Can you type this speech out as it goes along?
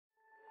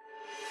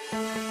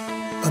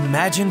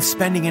Imagine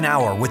spending an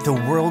hour with the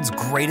world's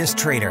greatest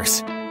traders.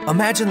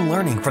 Imagine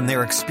learning from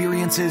their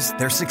experiences,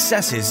 their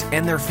successes,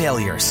 and their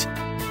failures.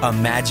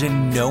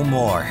 Imagine no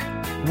more.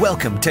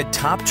 Welcome to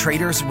Top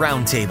Traders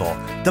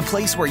Roundtable, the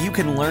place where you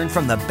can learn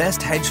from the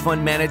best hedge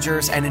fund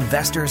managers and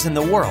investors in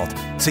the world,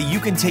 so you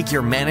can take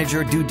your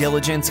manager due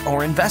diligence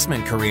or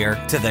investment career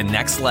to the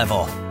next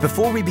level.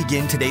 Before we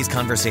begin today's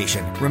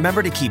conversation,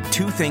 remember to keep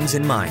two things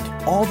in mind.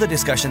 All the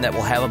discussion that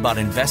we'll have about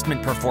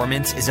investment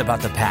performance is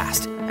about the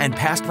past, and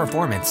past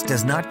performance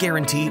does not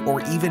guarantee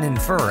or even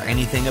infer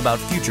anything about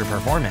future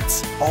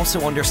performance.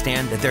 Also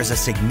understand that there's a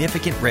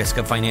significant risk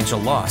of financial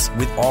loss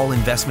with all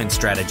investment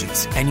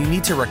strategies, and you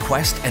need to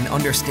request and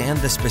understand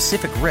the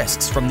specific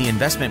risks from the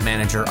investment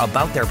manager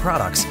about their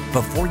products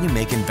before you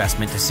make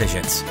investment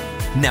decisions.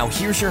 Now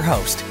here's your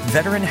host,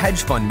 veteran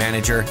hedge fund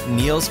manager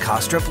Niels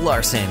Kaastrup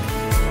Larsen.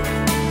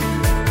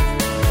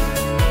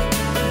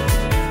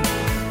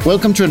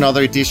 Welcome to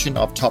another edition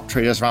of Top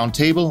Traders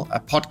Roundtable, a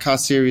podcast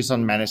series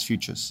on managed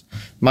futures.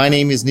 My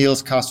name is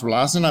Niels Kaastrup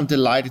Larsen. I'm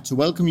delighted to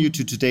welcome you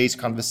to today's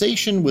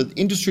conversation with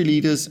industry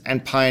leaders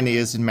and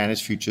pioneers in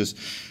managed futures,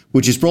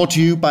 which is brought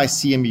to you by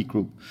CME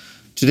Group.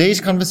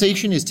 Today's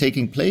conversation is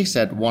taking place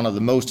at one of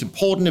the most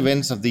important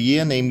events of the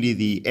year, namely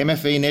the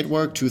MFA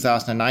Network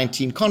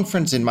 2019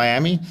 conference in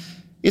Miami.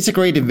 It's a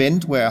great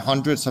event where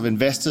hundreds of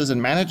investors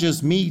and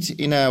managers meet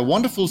in a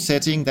wonderful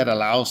setting that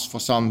allows for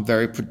some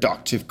very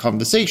productive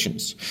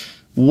conversations.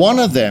 One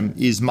of them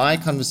is my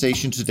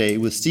conversation today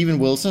with Stephen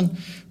Wilson,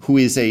 who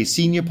is a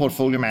senior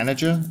portfolio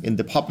manager in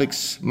the public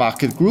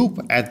market group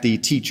at the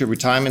Teacher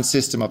Retirement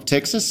System of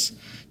Texas,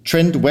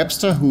 Trent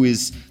Webster, who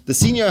is the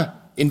senior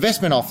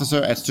investment officer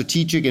at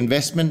Strategic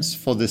Investments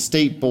for the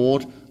State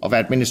Board of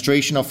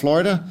Administration of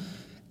Florida,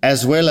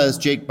 as well as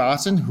Jake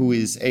Barton, who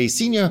is a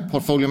senior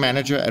portfolio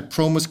manager at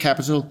Promus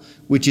Capital,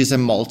 which is a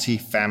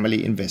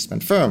multi-family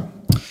investment firm.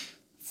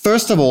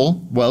 First of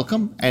all,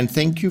 welcome and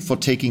thank you for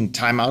taking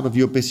time out of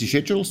your busy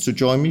schedules to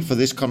join me for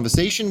this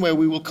conversation where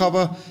we will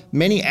cover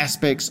many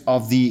aspects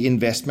of the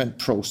investment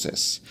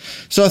process.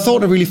 So I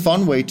thought a really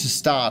fun way to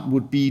start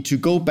would be to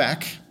go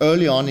back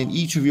early on in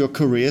each of your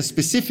careers,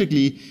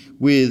 specifically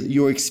with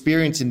your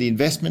experience in the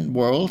investment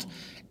world,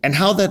 and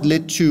how that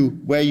led to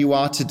where you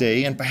are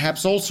today, and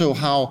perhaps also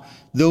how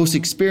those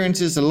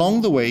experiences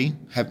along the way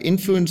have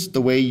influenced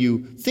the way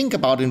you think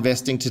about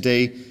investing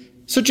today.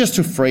 So just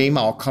to frame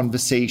our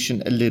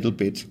conversation a little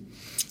bit.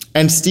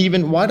 And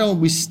Stephen, why don't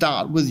we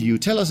start with you?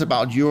 Tell us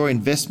about your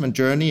investment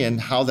journey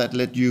and how that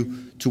led you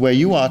to where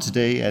you are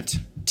today at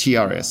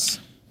TRS.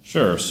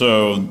 Sure.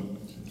 So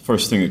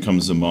first thing that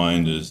comes to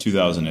mind is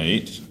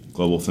 2008,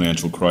 global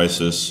financial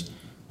crisis.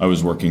 I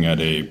was working at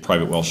a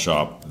private wealth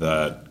shop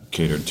that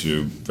catered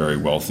to very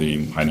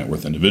wealthy, high net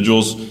worth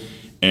individuals.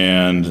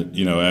 And,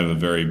 I have a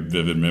very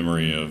vivid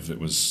memory of it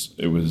was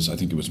I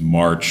think it was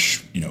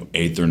March,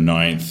 8th or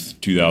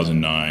 9th,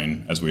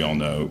 2009. As we all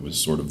know, it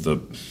was sort of the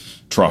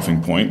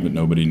troughing point, but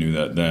nobody knew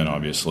that then,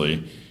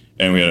 obviously.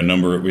 And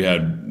we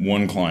had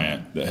one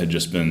client that had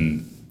just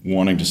been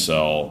wanting to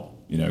sell,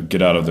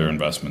 get out of their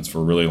investments for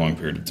a really long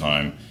period of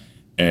time.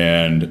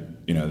 And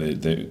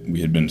we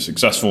had been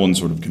successful in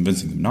sort of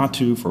convincing them not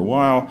to for a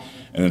while.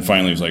 And then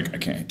finally it was like, I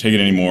can't take it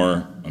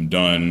anymore. I'm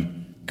done.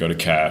 Go to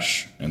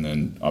cash. And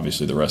then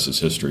obviously the rest is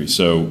history.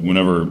 So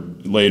whenever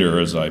later,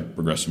 as I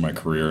progressed in my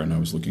career and I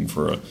was looking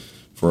for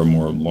a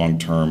more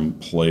long-term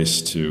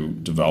place to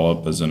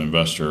develop as an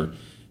investor,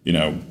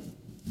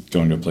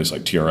 going to a place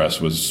like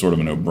TRS was sort of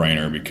a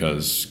no-brainer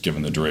because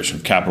given the duration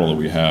of capital that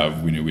we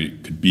have, we knew we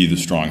could be the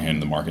strong hand in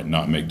the market and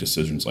not make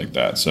decisions like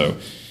that. So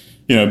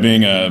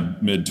being a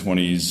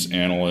mid-20s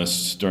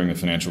analyst during the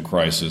financial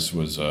crisis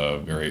was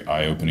a very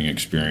eye-opening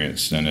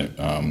experience, and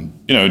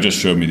it just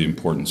showed me the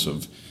importance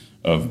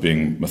of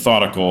being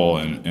methodical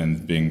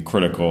and being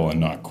critical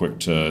and not quick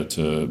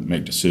to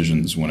make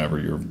decisions whenever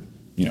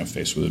you're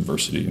faced with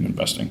adversity in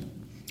investing.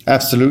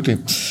 Absolutely.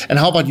 And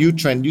how about you,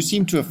 Trent? You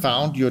seem to have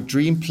found your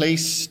dream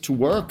place to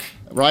work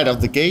right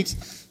out the gate,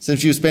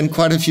 since you spent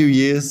quite a few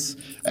years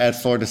at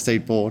Florida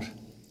State Board.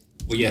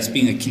 Well, yes,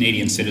 being a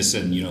Canadian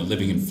citizen,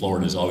 living in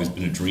Florida has always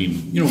been a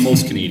dream.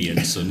 Most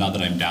Canadians. So now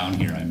that I'm down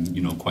here, I'm,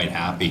 quite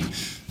happy.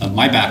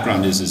 My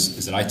background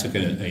is that I took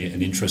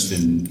an interest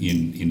in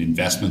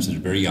investments at a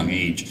very young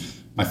age.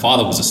 My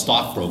father was a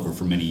stockbroker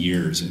for many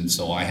years, and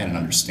so I had an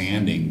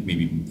understanding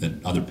maybe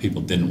that other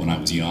people didn't when I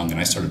was young. And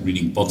I started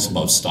reading books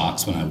about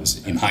stocks when I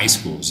was in high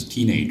school as a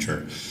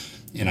teenager.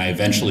 And I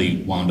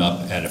eventually wound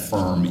up at a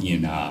firm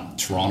in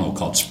Toronto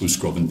called Spruce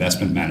Grove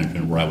Investment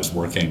Management, where I was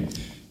working,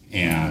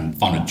 and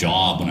found a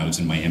job when I was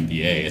in my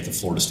MBA at the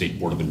Florida State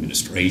Board of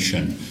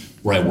Administration,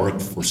 where I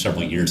worked for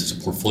several years as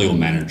a portfolio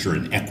manager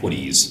in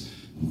equities.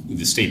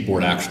 The State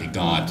Board actually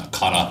got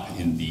caught up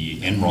in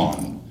the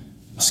Enron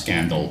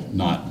scandal,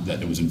 not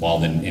that it was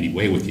involved in any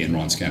way with the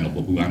Enron scandal,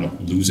 but we wound up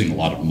losing a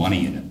lot of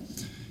money in it.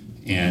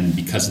 And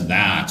because of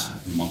that,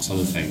 amongst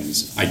other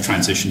things, I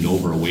transitioned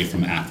away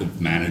from active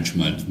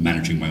management,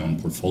 managing my own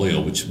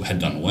portfolio, which had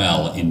done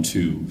well,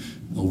 into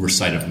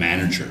oversight of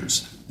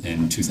managers.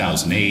 In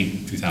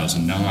 2008,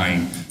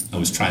 2009, I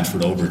was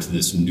transferred over to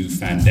this new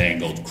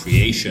fandangled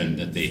creation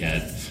that they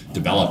had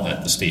developed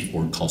at the state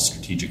board called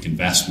strategic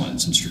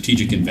investments. And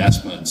strategic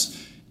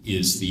investments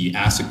is the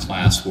asset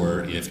class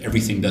where if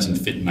everything doesn't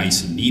fit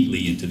nice and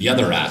neatly into the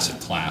other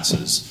asset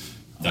classes,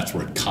 that's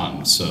where it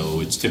comes. So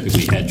it's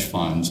typically hedge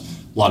funds,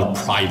 a lot of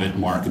private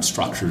market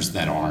structures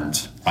that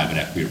aren't private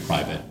equity or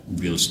private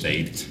real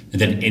estate, and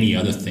then any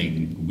other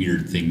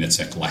weird thing that's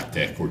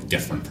eclectic or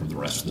different from the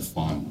rest of the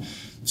fund.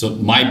 So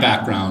my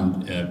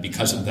background,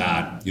 because of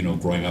that,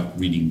 growing up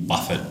reading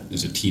Buffett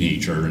as a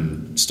teenager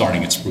and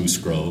starting at Spruce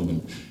Grove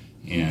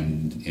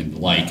and the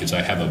like, is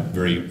I have a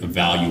very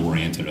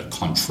value-oriented, a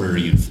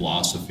contrarian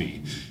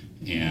philosophy,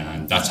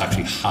 and that's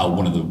actually how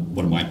one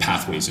of my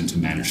pathways into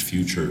managed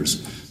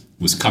futures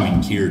was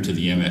coming here to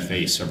the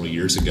MFA several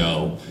years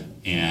ago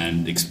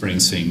and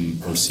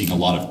experiencing or seeing a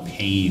lot of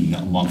pain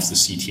amongst the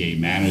CTA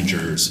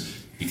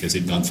managers because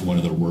they'd gone through one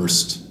of their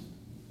worst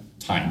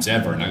times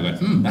ever. And I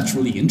went, that's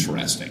really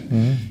interesting.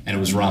 Mm-hmm. And it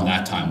was around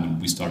that time when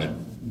we started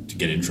to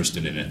get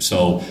interested in it.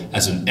 So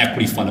as an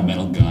equity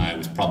fundamental guy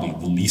with probably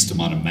the least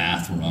amount of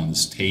math around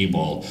this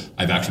table,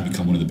 I've actually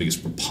become one of the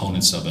biggest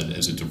proponents of it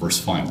as a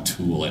diversifying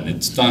tool. And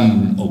it's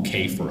done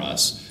okay for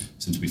us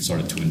since we've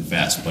started to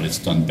invest, but it's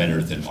done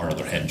better than our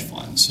other hedge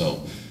funds.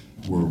 So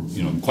we're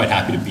quite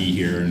happy to be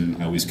here,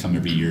 and I always come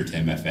every year to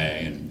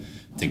MFA and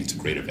think it's a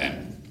great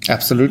event.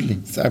 Absolutely.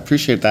 I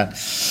appreciate that.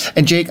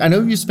 And Jake, I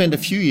know you spent a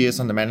few years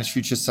on the managed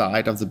futures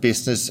side of the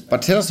business,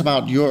 but tell us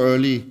about your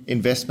early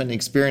investment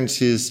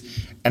experiences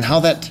and how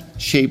that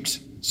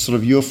shaped sort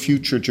of your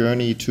future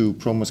journey to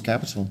Promos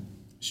Capital.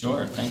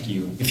 Sure, thank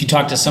you. If you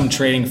talk to some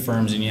trading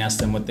firms and you ask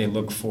them what they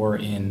look for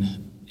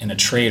in a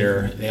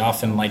trader, they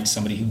often like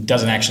somebody who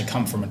doesn't actually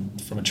come from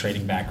a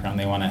trading background.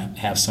 They want to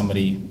have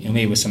somebody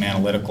maybe with some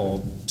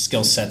analytical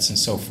skill sets and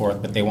so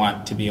forth, but they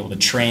want to be able to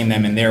train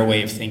them in their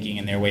way of thinking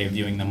and their way of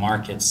viewing the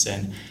markets.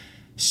 And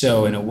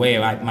so in a way,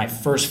 my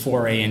first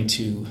foray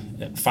into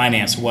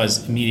finance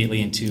was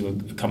immediately into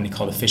a company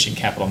called Efficient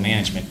Capital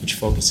Management, which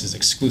focuses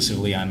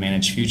exclusively on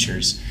managed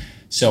futures.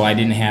 So I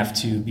didn't have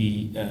to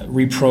be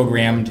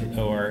reprogrammed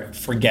or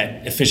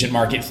forget efficient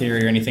market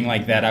theory or anything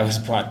like that. I was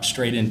brought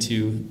straight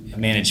into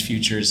managed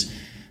futures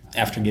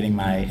after getting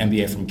my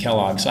MBA from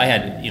Kellogg. So I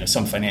had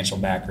some financial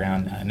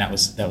background, and that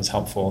was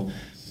helpful.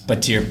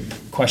 But to your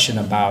question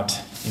about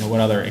what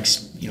other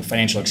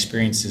financial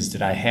experiences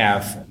did I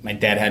have, my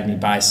dad had me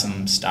buy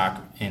some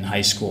stock in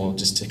high school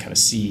just to kind of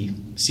see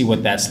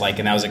what that's like,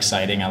 and that was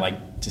exciting. I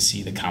like to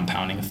see the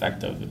compounding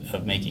effect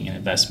of making an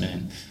investment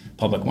in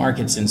public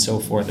markets and so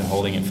forth and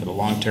holding it for the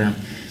long term.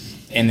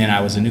 And then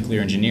I was a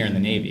nuclear engineer in the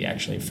Navy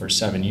actually for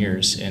 7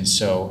 years. And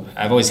so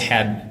I've always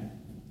had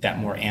that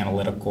more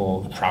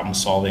analytical problem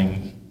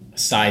solving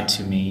side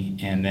to me.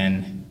 And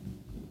then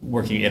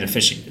working at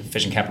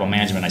Efficient Capital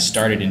Management, I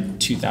started in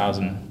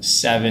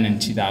 2007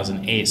 and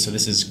 2008. So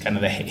this is kind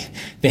of the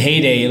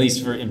heyday, at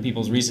least in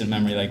people's recent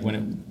memory, like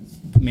when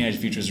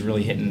managed futures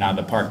really hitting out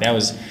of the park. That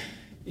was,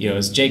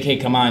 as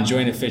JK, come on,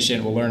 join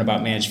Efficient, we'll learn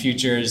about managed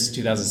futures.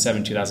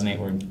 2007, 2008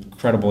 were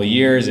incredible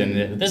years,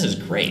 and this is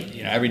great.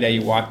 Every day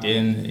you walked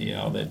in,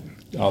 all the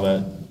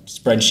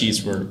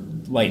spreadsheets were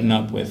lighting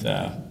up with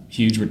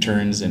huge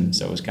returns, and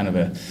so it was kind of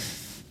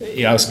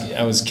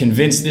I was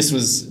convinced this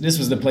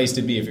was the place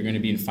to be if you're going to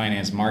be in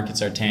finance.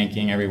 Markets are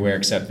tanking everywhere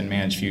except in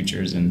managed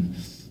futures, and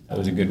that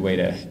was a good way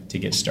to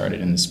get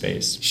started in the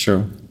space.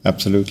 Sure,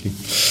 absolutely.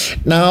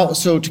 Now,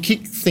 so to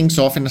kick things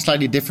off in a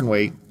slightly different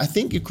way, I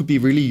think it could be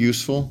really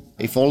useful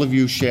if all of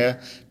you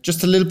share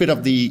just a little bit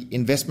of the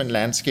investment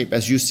landscape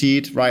as you see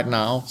it right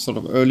now, sort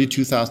of early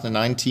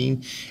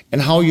 2019,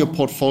 and how your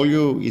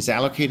portfolio is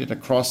allocated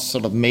across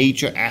sort of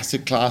major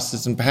asset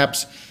classes, and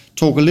perhaps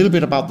talk a little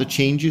bit about the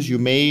changes you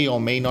may or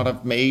may not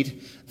have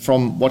made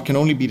from what can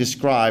only be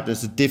described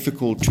as a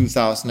difficult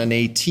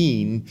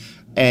 2018.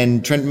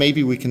 And Trent,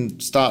 maybe we can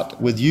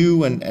start with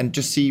you and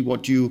just see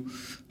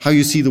how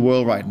you see the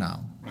world right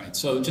now. Right.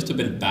 So just a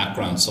bit of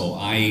background. So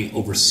I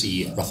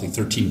oversee roughly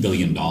 $13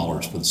 billion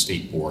for the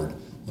State Board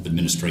of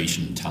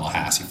Administration in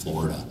Tallahassee,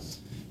 Florida.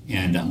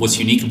 And what's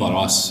unique about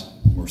us,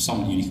 or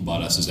somewhat unique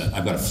about us, is that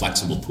I've got a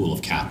flexible pool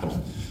of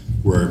capital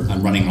where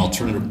I'm running an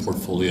alternative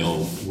portfolio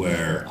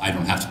where I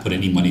don't have to put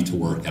any money to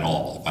work at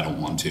all if I don't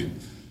want to.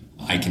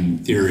 I can, in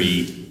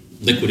theory,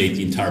 liquidate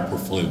the entire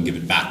portfolio and give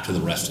it back to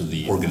the rest of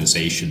the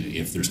organization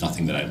if there's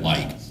nothing that I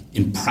like.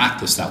 In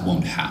practice, that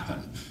won't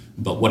happen.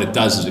 But what it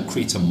does is it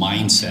creates a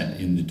mindset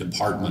in the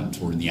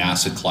department or in the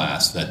asset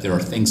class that there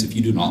are things if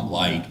you do not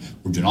like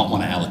or do not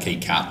want to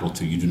allocate capital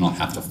to, you do not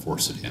have to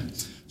force it in.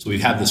 So we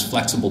have this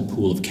flexible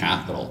pool of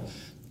capital,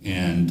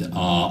 and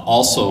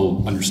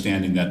also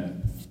understanding that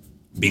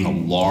being a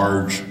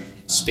large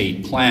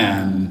state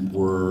plan,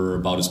 we're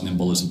about as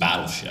nimble as a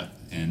battleship.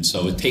 And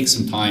so it takes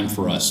some time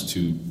for us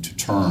to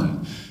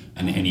turn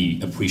in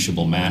any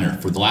appreciable manner.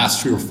 For the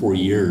last 3 or 4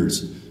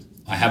 years,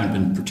 I haven't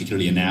been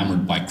particularly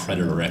enamored by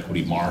credit or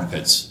equity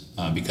markets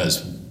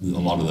because a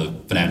lot of the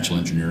financial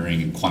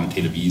engineering and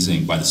quantitative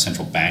easing by the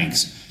central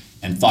banks,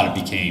 and thought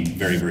it became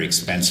very, very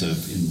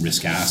expensive in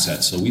risk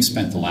assets. So we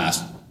spent the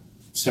last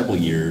several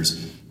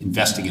years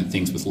investing in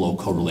things with low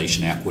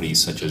correlation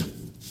equities, such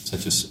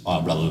as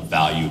relative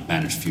value,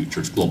 managed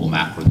futures, global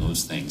macro, and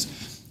those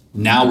things.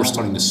 Now we're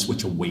starting to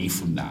switch away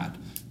from that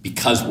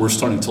because we're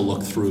starting to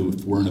look through,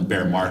 if we're in a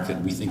bear market,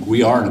 we think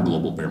we are in a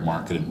global bear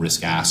market in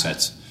risk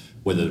assets,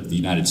 whether the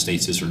United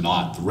States is or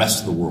not, the rest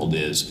of the world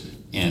is.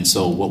 And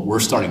so what we're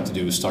starting to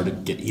do is start to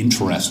get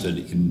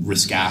interested in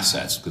risk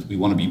assets because we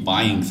want to be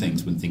buying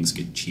things when things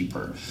get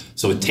cheaper.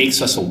 So it takes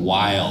us a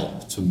while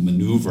to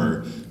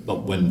maneuver,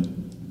 but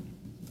when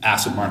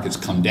asset markets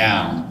come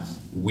down,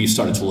 we've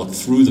started to look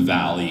through the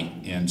valley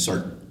and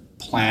start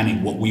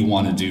planning what we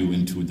want to do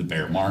into the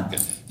bear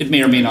market. It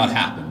may or may not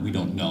happen, we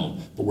don't know,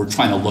 but we're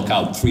trying to look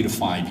out 3 to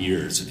 5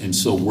 years. And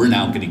so we're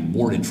now getting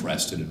more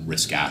interested in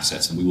risk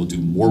assets, and we will do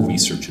more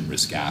research in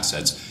risk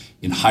assets.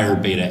 In higher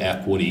beta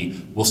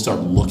equity, we'll start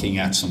looking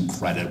at some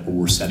credit where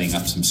we're setting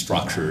up some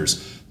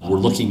structures. We're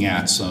looking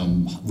at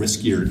some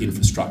riskier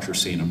infrastructure,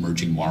 say in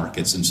emerging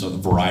markets, and so a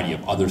variety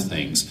of other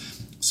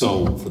things.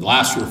 So for the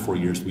last 3 or 4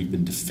 years, we've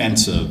been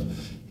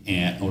defensive,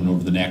 and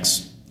over the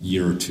next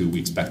year or two, we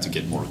expect to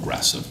get more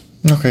aggressive.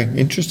 Okay,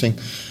 interesting.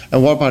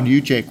 And what about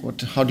you, Jake?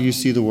 How do you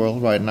see the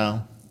world right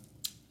now?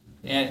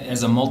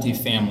 As a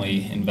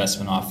multifamily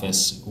investment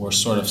office, we're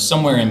sort of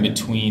somewhere in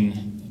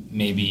between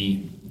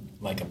maybe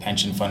like a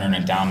pension fund or an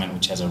endowment,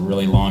 which has a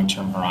really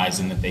long-term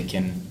horizon that they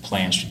can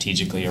plan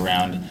strategically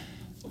around,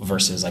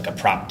 versus like a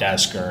prop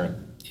desk or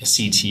a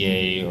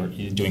CTA, or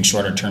doing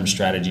shorter-term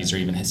strategies, or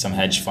even some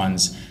hedge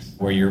funds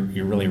where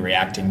you're really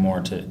reacting more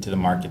to the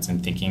markets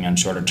and thinking on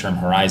shorter-term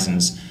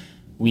horizons.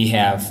 We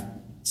have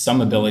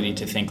some ability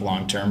to think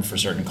long-term for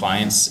certain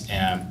clients.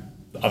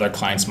 Other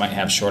clients might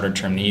have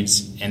shorter-term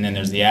needs. And then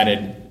there's the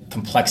added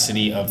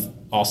complexity of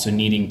also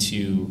needing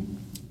to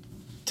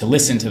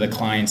listen to the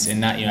clients,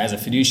 and not, as a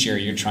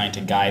fiduciary, you're trying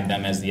to guide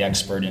them as the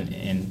expert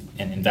in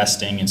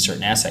investing in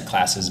certain asset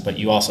classes, but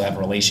you also have a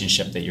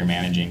relationship that you're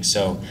managing.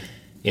 So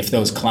if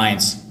those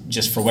clients,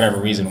 just for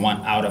whatever reason,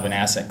 want out of an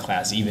asset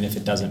class, even if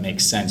it doesn't make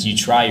sense, you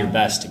try your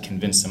best to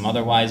convince them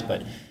otherwise,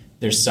 but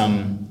there's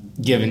some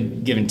give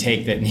and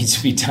take that needs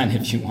to be done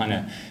if you want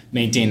to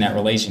maintain that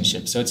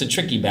relationship. So it's a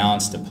tricky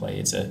balance to play.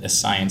 It's a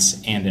science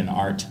and an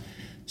art.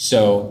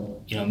 So,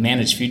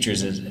 managed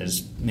futures,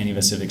 as many of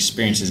us have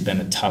experienced, has been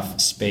a tough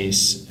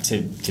space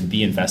to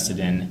be invested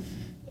in,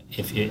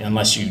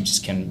 unless you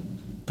just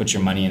can put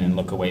your money in and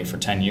look away for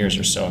 10 years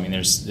or so. I mean,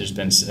 there's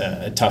been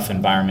a tough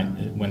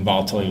environment. When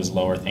volatility was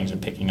lower, things are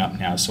picking up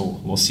now, so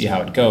we'll see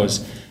how it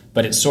goes.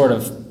 But it sort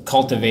of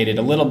cultivated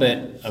a little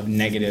bit of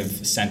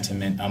negative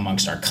sentiment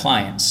amongst our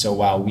clients. So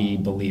while we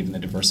believe in the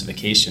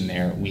diversification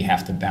there, we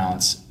have to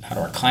balance how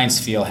do our clients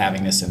feel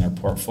having this in their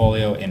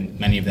portfolio, and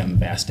many of them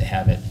have asked to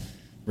have it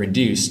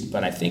reduced.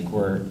 But I think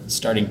we're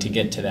starting to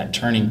get to that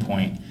turning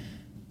point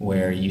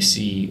where you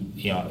see,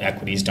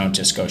 equities don't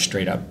just go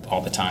straight up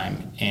all the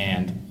time,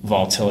 and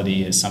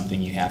volatility is something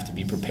you have to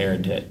be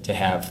prepared to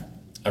have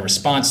a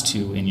response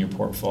to in your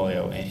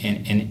portfolio,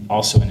 and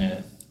also in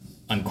an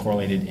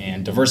uncorrelated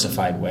and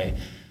diversified way.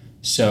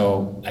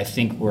 So I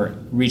think we're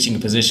reaching a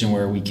position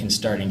where we can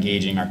start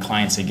engaging our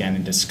clients again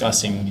and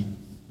discussing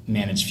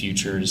managed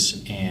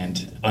futures and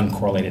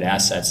uncorrelated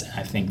assets.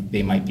 I think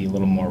they might be a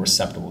little more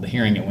receptive to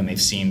hearing it when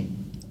they've seen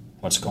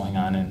what's going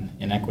on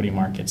in equity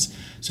markets.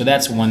 So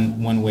that's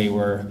one way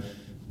we're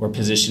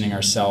positioning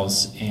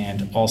ourselves.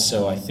 And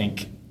also, I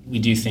think we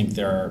do think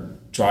there are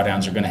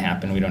drawdowns are going to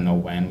happen. We don't know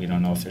when. We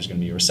don't know if there's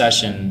going to be a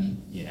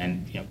recession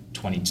and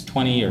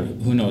 2020 or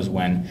who knows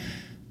when.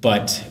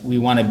 But we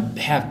want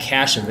to have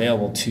cash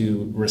available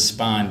to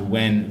respond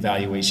when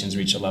valuations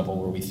reach a level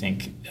where we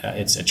think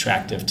it's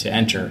attractive to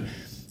enter.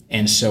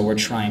 And so we're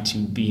trying to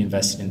be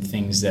invested in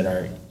things that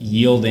are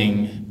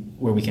yielding,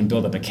 where we can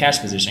build up a cash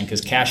position, because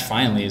cash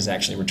finally is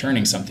actually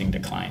returning something to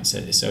clients.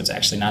 So it's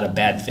actually not a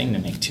bad thing to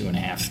make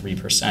 2.5%,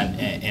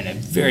 3% in a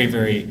very,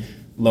 very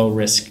low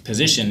risk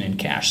position in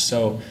cash.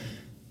 So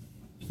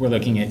we're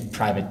looking at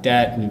private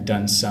debt. We've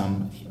done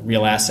some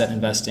real asset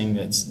investing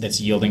that's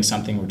yielding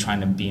something. We're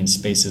trying to be in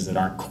spaces that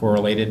aren't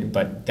correlated,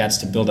 but that's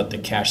to build up the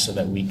cash so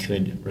that we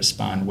could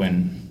respond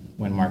when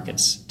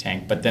markets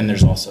tank. But then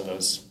there's also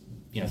those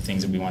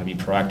things that we want to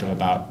be proactive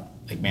about,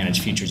 like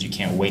managed futures. You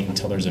can't wait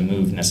until there's a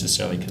move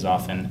necessarily, because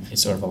often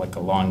it's sort of like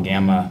a long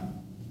gamma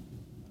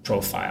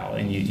profile,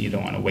 and you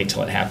don't want to wait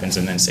till it happens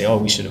and then say, oh,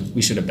 we should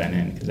have been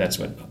in, because that's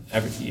what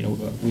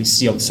we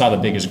saw the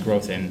biggest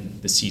growth in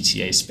the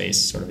CTA space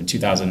sort of in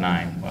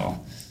 2009.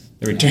 Well,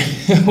 the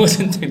return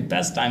wasn't the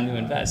best time to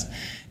invest.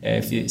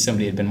 If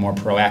somebody had been more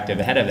proactive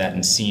ahead of that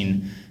and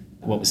seen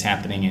what was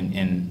happening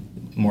in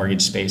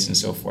mortgage space and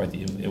so forth,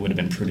 it would have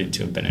been prudent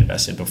to have been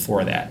invested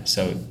before that.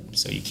 So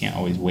you can't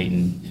always wait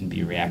and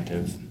be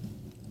reactive.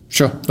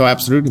 Sure, no,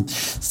 absolutely.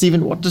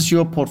 Stephen, what does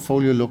your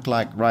portfolio look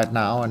like right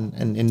now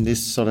and in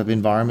this sort of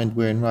environment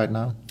we're in right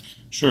now?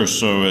 Sure.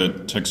 So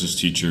at Texas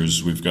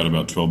Teachers, we've got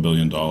about $12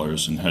 billion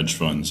in hedge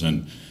funds.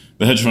 And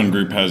the hedge fund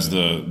group has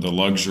the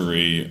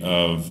luxury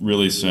of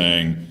really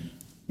saying,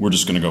 we're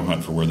just going to go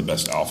hunt for where the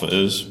best alpha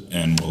is,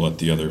 and we'll let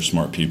the other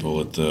smart people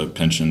at the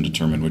pension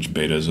determine which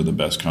betas are the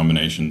best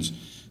combinations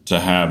to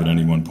have at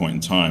any one point in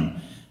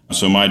time.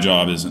 So my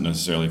job isn't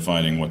necessarily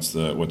finding what's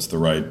the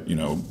right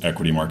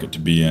equity market to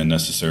be in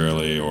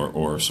necessarily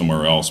or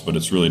somewhere else, but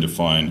it's really to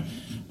find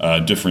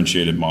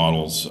differentiated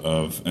models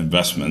of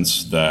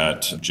investments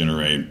that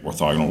generate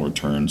orthogonal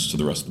returns to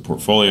the rest of the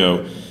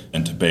portfolio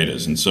and to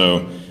betas. And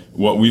so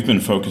what we've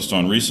been focused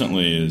on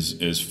recently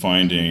is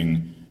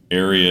finding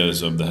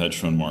areas of the hedge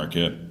fund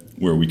market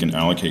where we can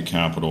allocate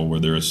capital, where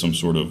there is some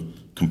sort of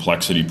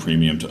complexity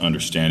premium to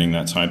understanding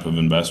that type of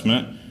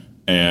investment,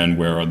 and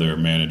where are there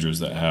managers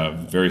that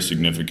have very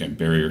significant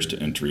barriers to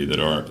entry that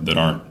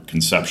aren't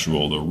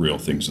conceptual, the real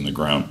things in the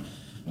ground.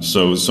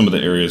 So some of the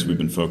areas we've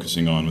been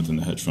focusing on within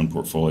the hedge fund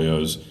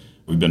portfolios,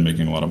 we've been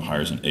making a lot of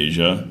hires in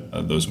Asia.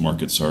 Those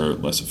markets are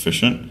less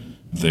efficient.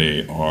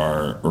 They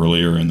are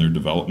earlier in their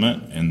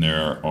development, and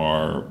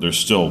there's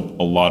still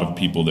a lot of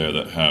people there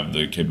that have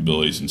the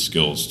capabilities and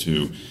skills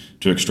to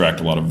extract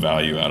a lot of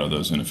value out of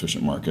those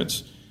inefficient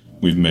markets.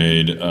 We've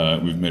made a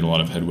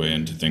lot of headway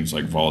into things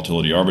like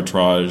volatility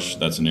arbitrage.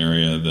 That's an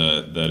area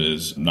that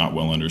is not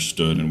well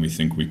understood, and we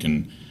think we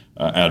can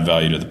add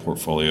value to the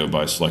portfolio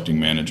by selecting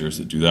managers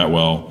that do that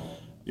well.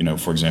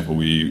 For example,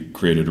 we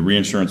created a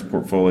reinsurance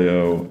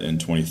portfolio in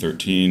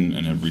 2013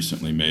 and have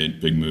recently made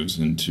big moves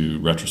into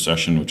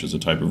retrocession, which is a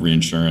type of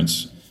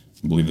reinsurance.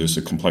 I believe there's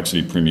a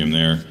complexity premium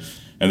there.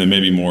 And then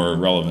maybe more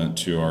relevant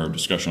to our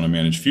discussion on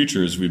managed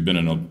futures, we've been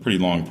in a pretty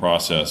long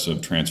process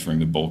of transferring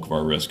the bulk of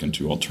our risk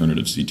into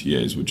alternative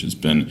CTAs, which has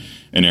been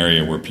an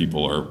area where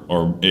people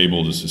are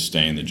able to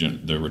sustain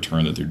the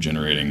return that they're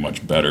generating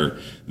much better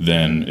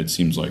than it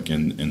seems like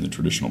in the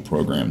traditional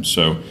program.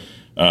 So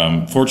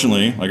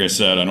fortunately, like I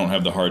said, I don't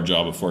have the hard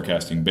job of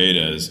forecasting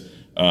betas,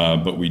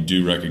 but we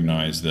do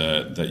recognize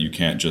that you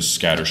can't just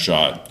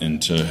scattershot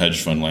into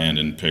hedge fund land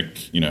and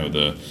pick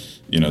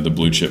the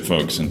blue chip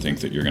folks and think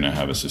that you're going to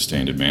have a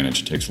sustained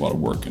advantage. It takes a lot of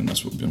work, and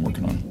that's what we've been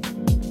working on.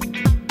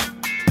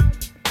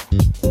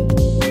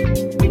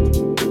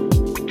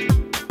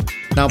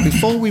 Now,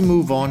 before we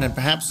move on, and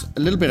perhaps a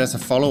little bit as a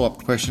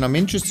follow-up question, I'm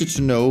interested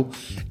to know,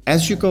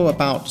 as you go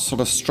about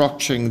sort of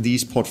structuring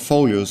these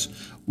portfolios,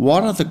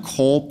 what are the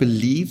core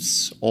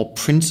beliefs or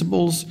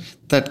principles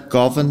that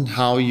govern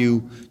how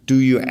you do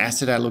your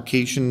asset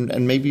allocation?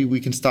 And maybe we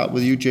can start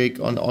with you, Jake,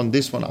 on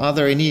this one. Are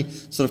there any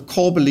sort of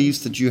core beliefs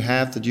that you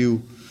have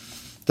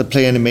that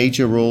play a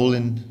major role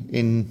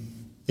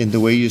in the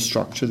way you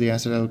structure the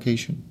asset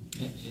allocation?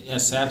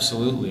 Yes,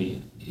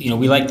 absolutely.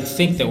 We like to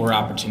think that we're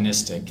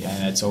opportunistic,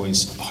 and it's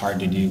always hard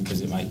to do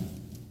because it might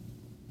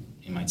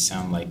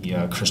sound like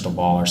a crystal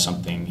ball or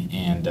something,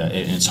 and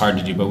it's hard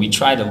to do. But we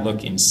try to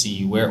look and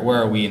see where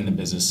are we in the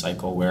business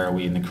cycle, where are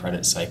we in the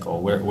credit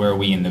cycle, where are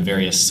we in the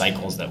various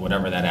cycles that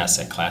whatever that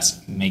asset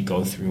class may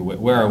go through,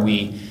 where are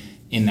we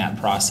in that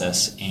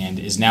process, and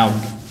is now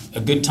a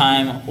good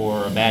time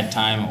or a bad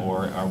time,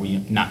 or are we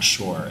not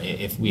sure?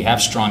 If we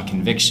have strong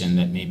conviction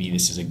that maybe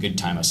this is a good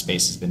time, a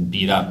space has been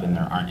beat up and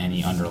there aren't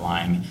any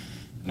underlying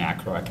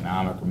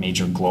macroeconomic or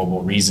major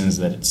global reasons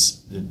that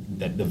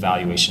the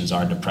valuations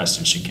are depressed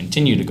and should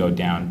continue to go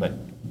down,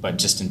 but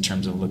just in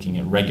terms of looking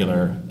at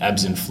regular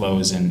ebbs and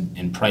flows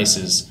in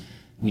prices,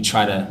 we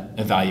try to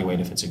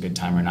evaluate if it's a good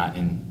time or not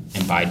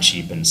and buy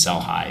cheap and sell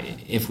high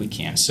if we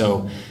can.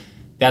 So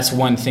that's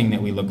one thing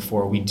that we look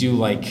for. We do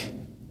like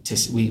to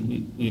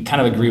we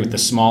kind of agree with the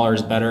smaller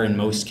is better in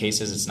most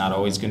cases. It's not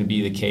always going to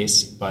be the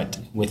case, but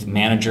with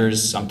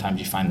managers,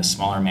 sometimes you find the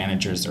smaller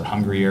managers, they're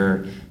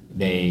hungrier.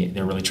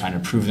 They're really trying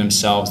to prove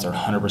themselves. They're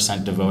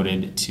 100%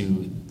 devoted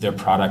to their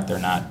product. They're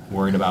not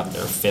worried about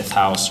their fifth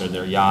house or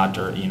their yacht,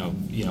 or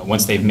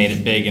once they've made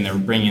it big and they're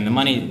bringing in the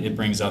money, it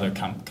brings other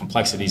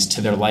complexities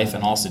to their life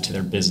and also to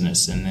their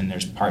business. And then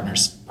there's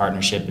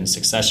partnership and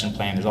succession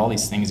plan. There's all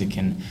these things that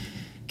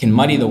can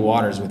muddy the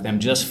waters with them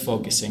just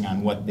focusing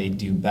on what they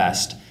do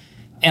best.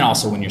 And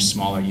also when you're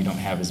smaller, you don't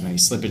have as many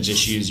slippage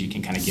issues. You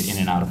can kind of get in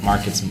and out of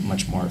markets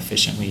much more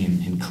efficiently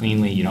and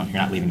cleanly. You're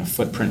not leaving a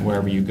footprint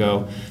wherever you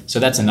go.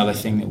 So that's another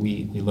thing that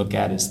we look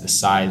at is the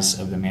size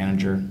of the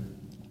manager.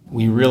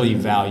 We really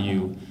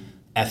value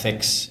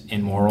ethics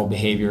and moral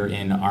behavior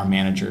in our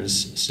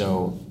managers.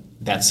 So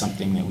that's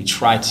something that we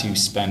try to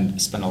spend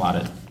a lot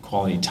of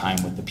quality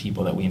time with the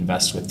people that we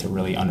invest with to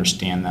really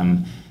understand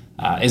them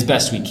as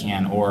best we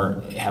can,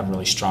 or have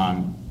really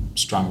strong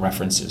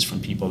references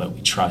from people that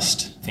we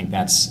trust. I think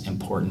that's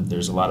important.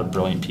 There's a lot of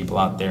brilliant people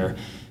out there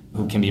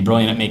who can be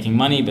brilliant at making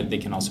money, but they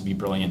can also be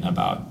brilliant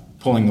about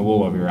pulling the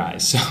wool over your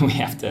eyes. So we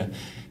have to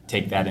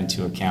take that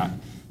into account.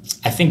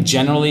 I think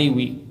generally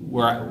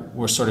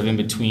we're sort of in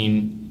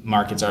between.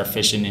 Markets are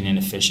efficient and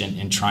inefficient,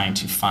 and trying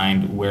to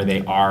find where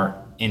they are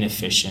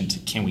inefficient.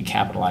 Can we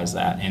capitalize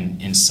that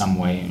in some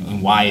way?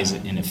 And why is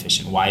it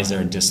inefficient? Why is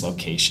there a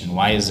dislocation?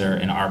 Why is there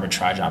an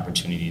arbitrage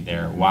opportunity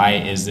there? Why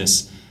is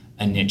this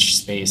a niche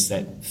space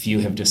that few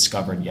have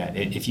discovered yet?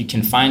 If you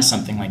can find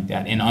something like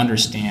that and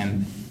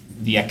understand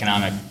the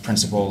economic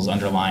principles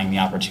underlying the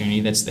opportunity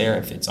that's there,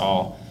 if it's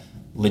all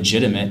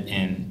legitimate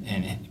and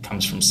it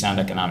comes from sound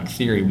economic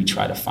theory, we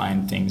try to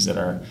find things that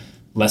are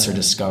lesser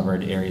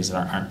discovered, areas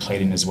that aren't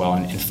played in as well,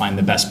 and find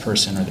the best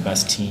person or the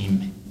best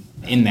team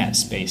in that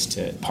space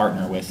to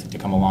partner with, to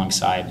come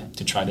alongside,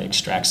 to try to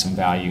extract some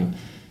value.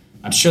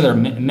 I'm sure there are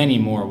many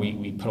more.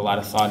 We put a lot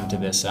of thought into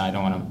this. I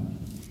don't want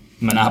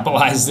to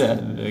monopolize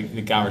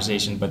the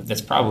conversation, but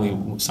that's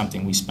probably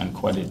something we spend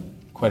quite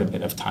a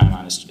bit of time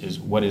on is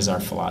what is our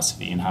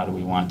philosophy and how do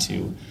we want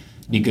to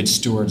be good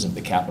stewards of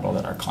the capital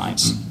that our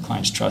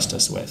clients trust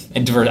us with.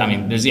 And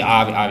there's the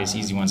obvious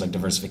easy ones like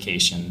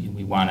diversification.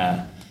 We want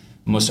to,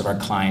 most of our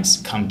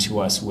clients come to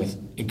us with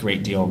a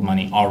great deal of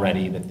money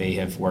already that they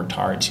have worked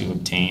hard to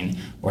obtain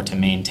or to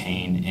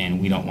maintain, and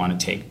we don't want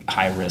to take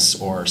high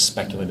risks or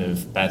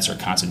speculative bets or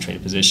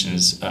concentrated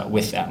positions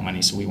with that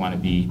money. So we want to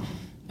be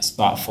as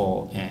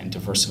thoughtful and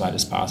diversified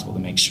as possible to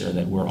make sure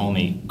that we're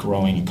only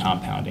growing and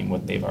compounding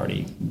what they've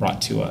already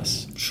brought to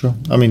us. Sure.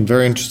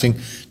 Very interesting.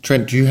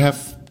 Trent, do you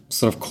have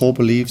sort of core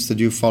beliefs that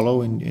you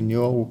follow in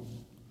your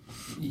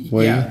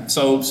way? Yeah.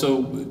 So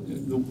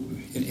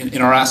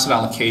in our asset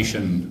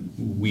allocation,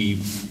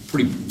 we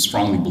pretty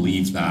strongly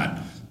believe that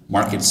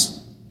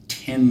markets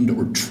tend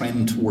or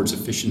trend towards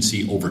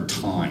efficiency over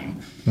time.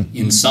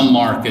 In some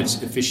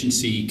markets,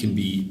 efficiency can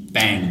be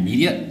bang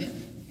immediate,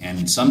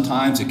 and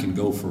sometimes it can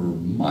go for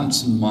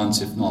months and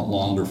months, if not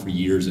longer, for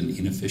years in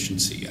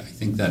inefficiency. I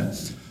think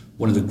that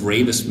one of the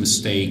gravest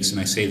mistakes, and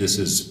I say this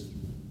as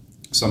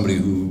somebody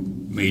who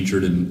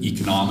majored in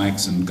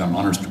economics and got an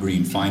honors degree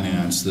in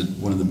finance, that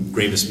one of the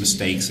gravest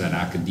mistakes that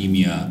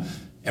academia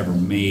ever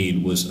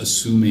made was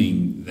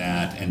assuming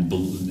that and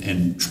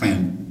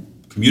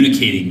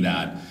communicating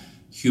that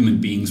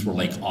human beings were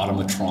like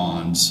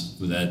automatrons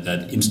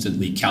that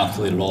instantly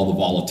calculated all the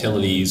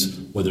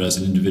volatilities, whether as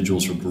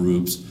individuals or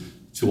groups,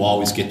 to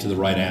always get to the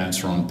right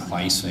answer on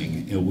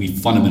pricing. We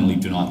fundamentally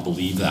do not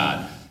believe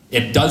that.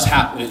 It does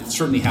happen. It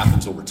certainly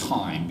happens over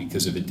time,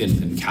 because if it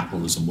didn't, then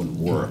capitalism wouldn't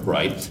work,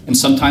 right? And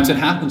sometimes it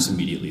happens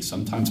immediately.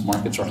 Sometimes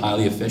markets are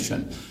highly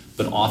efficient.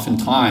 But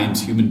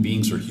oftentimes, human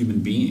beings are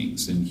human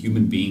beings, and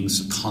human beings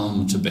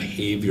succumb to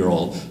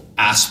behavioral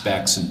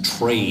aspects and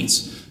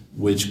traits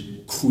which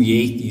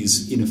create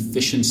these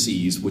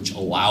inefficiencies which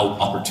allow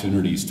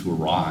opportunities to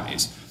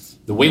arise.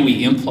 The way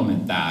we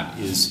implement that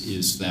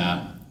is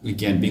that,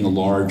 again, being a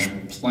large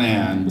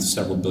plan with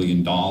several $1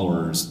 billion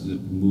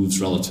that moves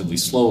relatively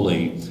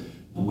slowly,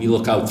 we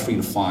look out 3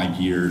 to 5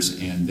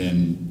 years and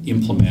then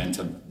implement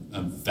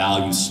a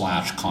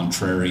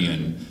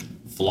value/contrarian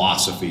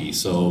philosophy.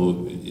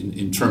 So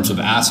in terms of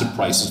asset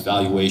prices,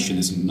 valuation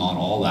is not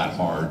all that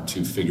hard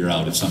to figure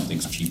out if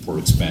something's cheap or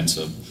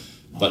expensive.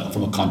 But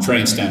from a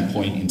contrarian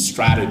standpoint, in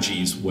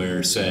strategies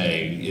where,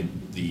 say,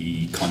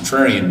 the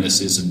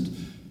contrarianness isn't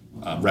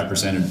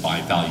represented by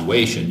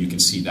valuation, you can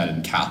see that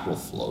in capital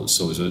flows.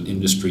 So is an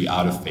industry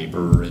out of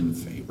favor or in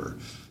favor?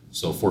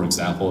 So, for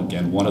example,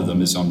 again, one of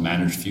them is on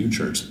managed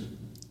futures.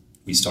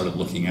 We started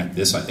looking at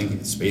this, I think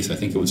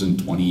it was in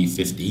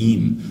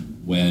 2015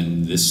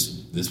 when this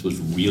was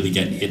really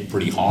getting hit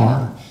pretty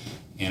hard.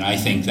 And I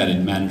think that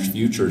in managed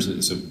futures,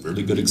 it's a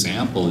really good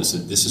example, is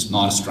that this is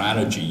not a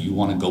strategy you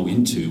want to go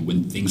into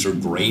when things are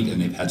great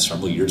and they've had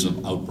several years of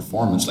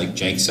outperformance. Like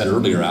Jake said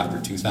earlier, after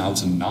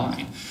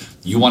 2009,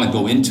 you want to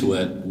go into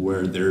it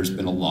where there's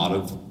been a lot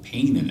of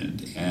pain in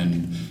it.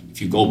 And if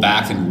you go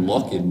back and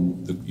look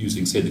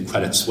using, say, the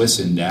Credit Suisse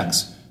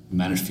index,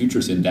 managed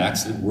futures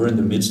index, we're in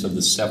the midst of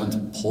the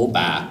 7th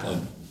pullback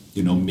of,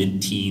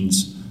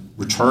 mid-teens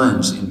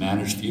returns in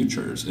managed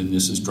futures, and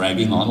this is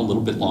dragging on a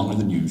little bit longer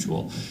than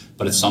usual.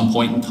 But at some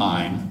point in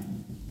time,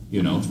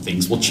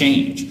 things will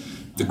change.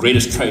 The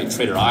greatest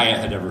trader I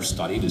had ever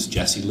studied is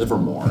Jesse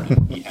Livermore,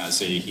 and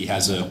he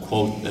has a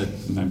quote that,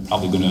 and I'm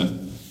probably going to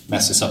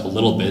mess this up a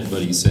little bit,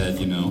 but he said,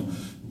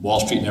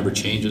 Wall Street never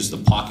changes, the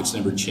pockets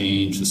never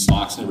change, the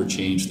stocks never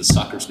change, the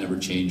suckers never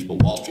change,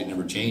 but Wall Street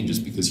never changes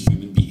because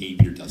human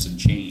behavior doesn't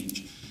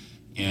change.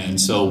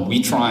 And so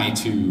we try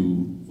to,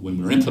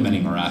 when we're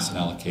implementing our asset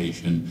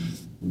allocation,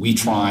 we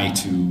try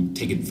to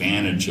take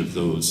advantage of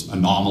those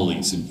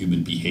anomalies in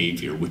human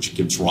behavior, which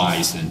gives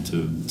rise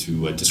into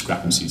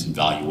discrepancies in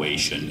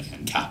valuation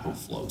and capital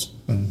flows.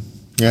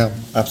 Yeah,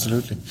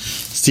 absolutely.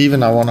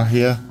 Stephen, I want to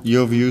hear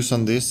your views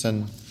on this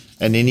and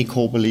any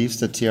core beliefs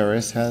that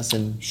TRS has.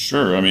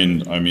 Sure. I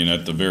mean,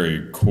 at the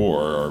very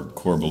core, our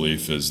core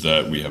belief is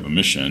that we have a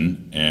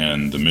mission,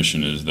 and the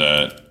mission is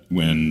that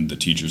when the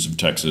teachers of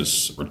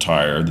Texas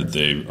retire, that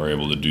they are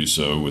able to do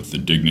so with the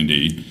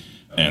dignity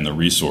and the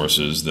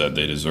resources that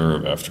they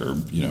deserve after,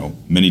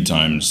 many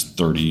times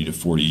 30 to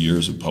 40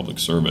 years of public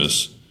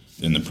service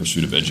in the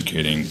pursuit of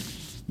educating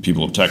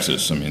people of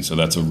Texas. So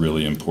that's a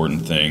really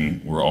important thing.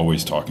 We're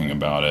always talking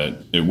about it.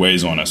 It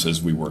weighs on us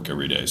as we work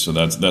every day. So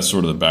that's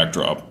sort of the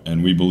backdrop.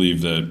 And we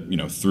believe that,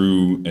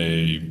 through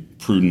a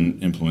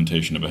prudent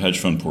implementation of a hedge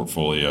fund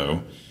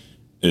portfolio,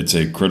 it's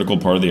a critical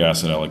part of the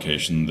asset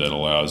allocation that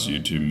allows you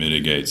to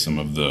mitigate some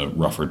of the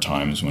rougher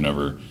times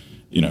whenever,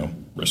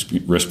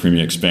 risk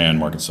premium expand,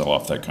 market sell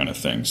off, that kind of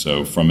thing.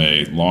 So from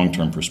a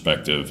long-term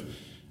perspective,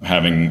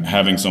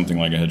 having something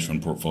like a hedge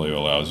fund portfolio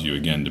allows you,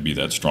 again, to be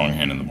that strong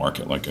hand in the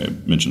market, like I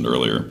mentioned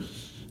earlier.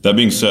 That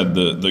being said,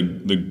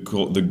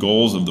 the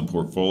goals of the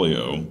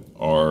portfolio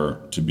are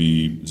to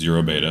be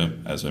zero beta,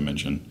 as I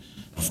mentioned,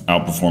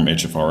 outperform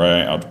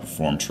HFRA,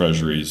 outperform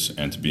treasuries,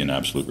 and to be an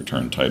absolute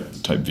return type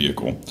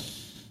vehicle.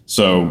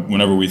 So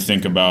whenever we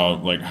think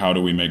about like how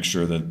do we make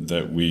sure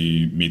that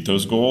we meet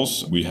those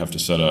goals, we have to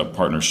set up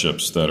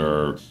partnerships that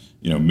are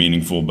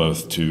meaningful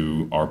both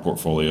to our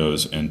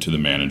portfolios and to the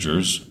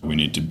managers. We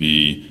need to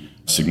be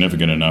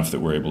significant enough that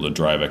we're able to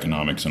drive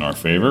economics in our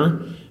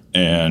favor.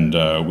 And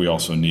we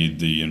also need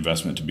the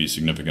investment to be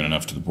significant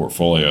enough to the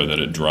portfolio that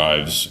it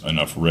drives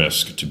enough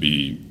risk to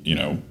be,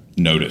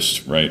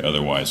 noticed, right?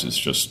 Otherwise, it's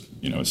just,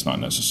 it's not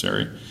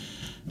necessary.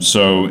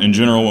 So in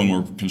general, when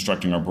we're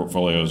constructing our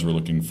portfolios, we're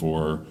looking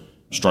for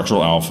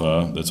structural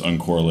alpha that's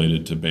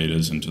uncorrelated to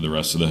betas and to the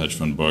rest of the hedge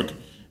fund book.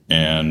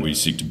 And we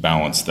seek to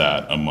balance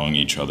that among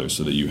each other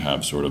so that you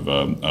have sort of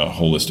a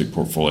holistic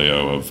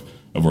portfolio of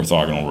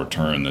orthogonal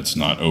return that's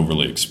not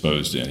overly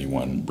exposed to any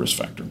one risk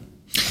factor.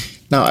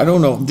 Now, I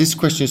don't know, this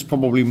question is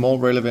probably more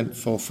relevant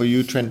for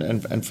you, Trent,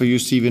 and for you,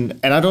 Stephen.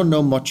 And I don't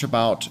know much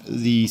about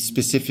the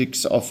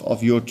specifics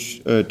of your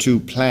two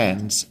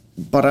plans,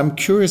 but I'm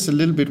curious a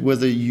little bit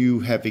whether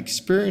you have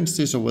experienced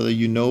this or whether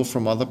you know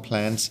from other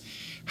plans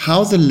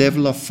how the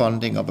level of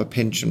funding of a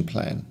pension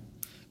plan,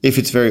 if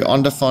it's very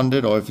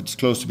underfunded or if it's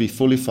close to be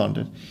fully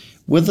funded,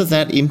 whether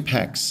that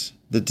impacts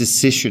the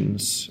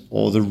decisions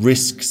or the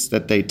risks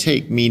that they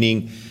take,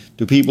 meaning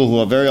do people who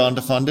are very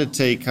underfunded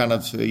take kind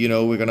of,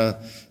 we're going to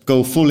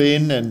go full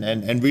in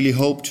and really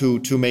hope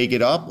to make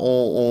it up,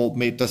 or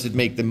does it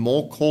make them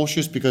more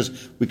cautious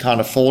because we can't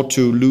afford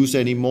to lose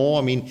any more?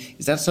 I mean,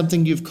 is that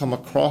something you've come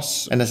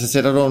across? And as I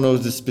said, I don't know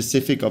the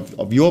specific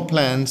of your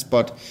plans,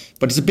 but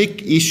it's a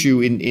big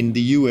issue in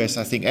the US,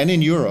 I think, and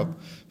in Europe,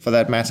 for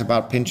that matter,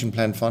 about pension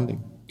plan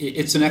funding.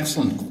 It's an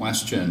excellent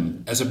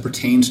question. As it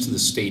pertains to the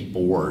state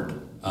board,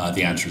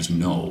 the answer is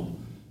no.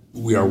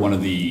 We are one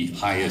of the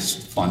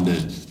highest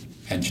funded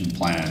pension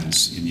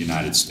plans in the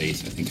United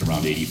States, I think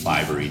around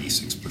 85 or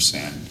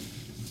 86%.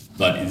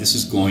 But this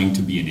is going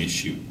to be an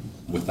issue,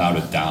 without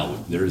a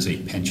doubt. There is a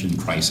pension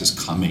crisis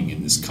coming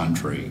in this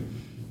country,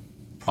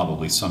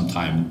 probably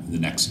sometime in the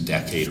next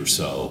decade or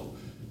so.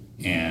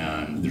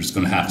 And there's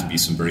going to have to be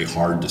some very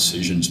hard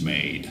decisions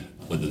made,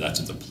 whether that's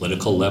at the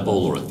political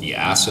level or at the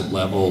asset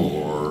level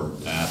or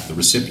at the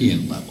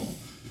recipient level.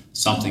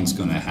 Something's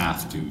going to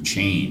have to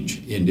change.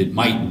 And it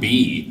might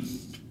be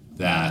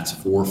that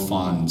for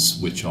funds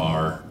which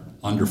are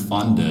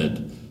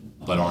underfunded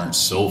but aren't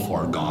so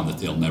far gone that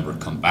they'll never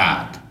come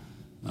back,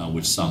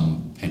 which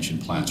some pension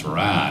plans are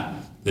at,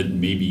 that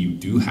maybe you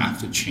do have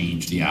to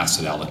change the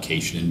asset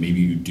allocation and maybe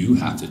you do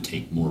have to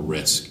take more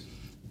risk.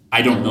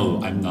 I don't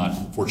know. I don't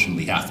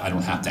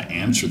have to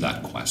answer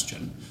that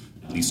question,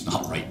 at least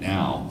not right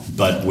now.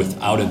 But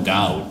without a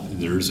doubt,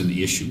 there's an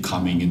issue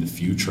coming in the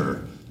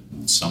future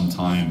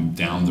sometime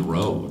down the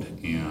road.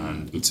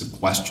 And it's a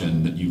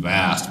question that you've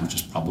asked, which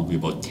is probably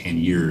about 10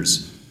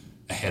 years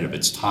ahead of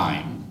its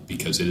time,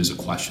 because it is a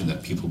question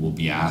that people will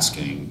be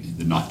asking in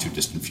the not too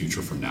distant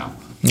future from now.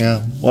 Yeah.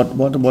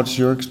 What's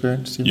your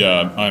experience, Steve?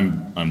 Yeah,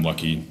 I'm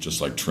lucky,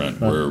 just like Trent,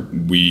 where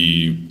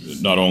we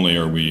not only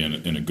are we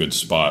in a good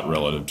spot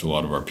relative to a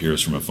lot of our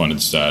peers from a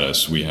funded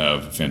status, we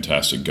have a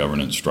fantastic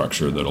governance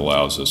structure that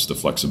allows us the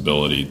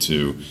flexibility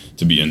to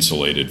be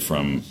insulated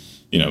from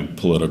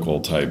political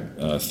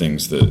type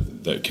things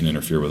that can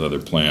interfere with other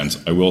plans.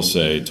 I will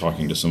say,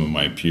 talking to some of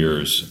my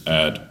peers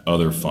at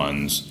other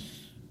funds,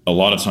 a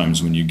lot of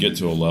times when you get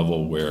to a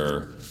level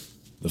where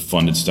the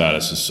funded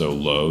status is so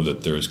low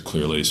that there is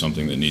clearly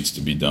something that needs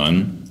to be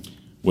done,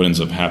 what ends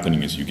up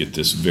happening is you get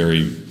this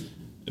very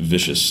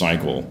vicious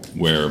cycle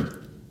where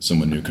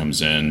someone new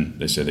comes in,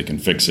 they say they can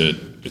fix it,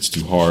 it's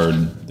too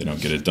hard, they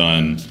don't get it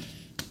done.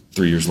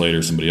 3 years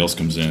later, somebody else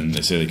comes in,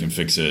 they say they can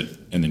fix it,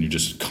 and then you're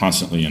just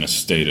constantly in a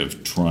state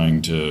of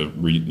trying to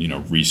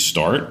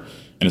restart.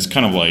 And it's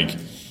kind of like,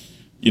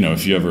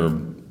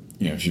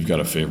 if you've got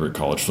a favorite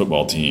college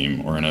football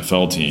team or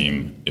NFL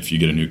team, if you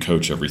get a new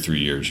coach every 3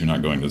 years, you're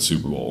not going to the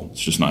Super Bowl.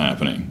 It's just not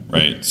happening,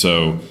 right?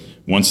 So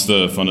once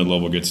the funded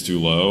level gets too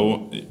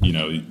low,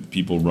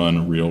 people run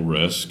a real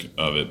risk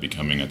of it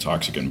becoming a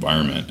toxic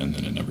environment, and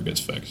then it never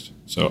gets fixed.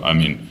 So,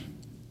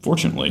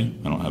 fortunately,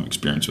 I don't have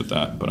experience with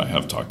that, but I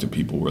have talked to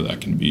people where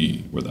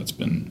that's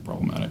been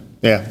problematic.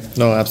 Yeah,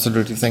 no,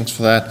 absolutely. Thanks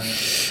for that.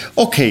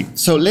 Okay,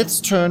 so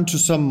let's turn to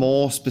some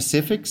more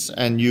specifics.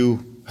 And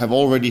you have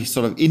already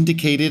sort of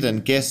indicated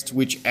and guessed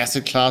which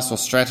asset class or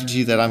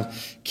strategy that I'm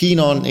keen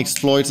on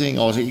exploiting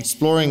or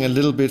exploring a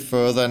little bit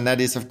further. And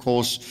that is, of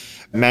course,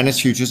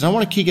 managed futures. And I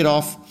want to kick it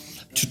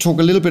off to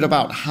talk a little bit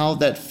about how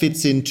that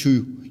fits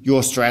into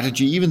your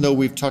strategy, even though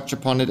we've touched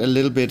upon it a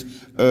little bit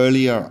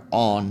earlier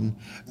on.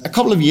 A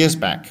couple of years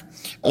back,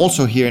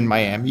 also here in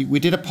Miami, we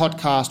did a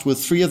podcast with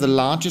 3 of the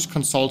largest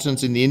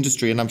consultants in the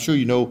industry, and I'm sure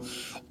you know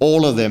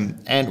all of them.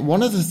 And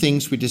one of the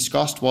things we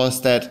discussed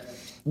was that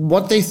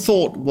what they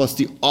thought was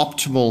the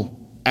optimal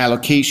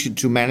allocation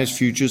to managed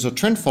futures or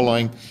trend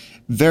following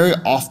very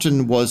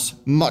often was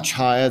much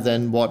higher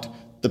than what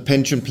the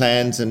pension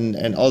plans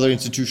and other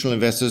institutional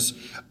investors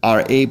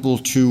are able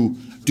to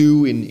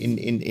do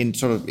in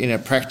sort of in a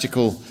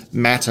practical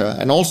matter.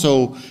 And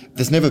also,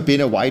 there's never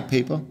been a white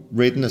paper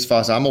written, as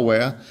far as I'm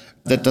aware,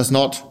 that does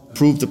not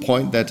prove the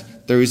point that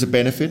there is a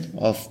benefit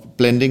of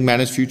blending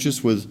managed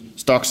futures with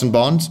stocks and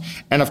bonds.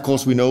 And of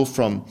course, we know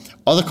from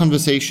other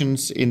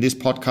conversations in this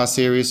podcast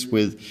series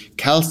with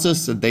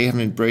CalSTRS that they have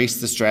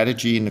embraced the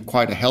strategy in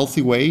quite a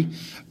healthy way.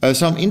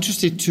 So I'm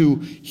interested to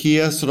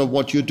hear sort of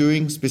what you're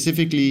doing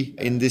specifically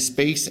in this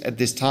space at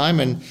this time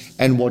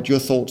and what your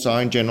thoughts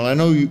are in general. I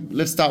know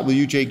let's start with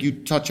you, Jake. You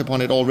touch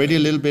upon it already a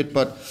little bit,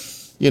 but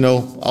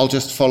I'll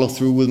just follow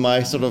through with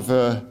my sort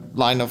of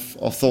line of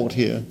thought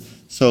here.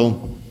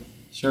 So.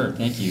 Sure,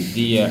 thank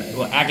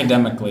you.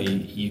 Academically,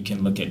 you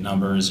can look at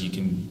numbers, you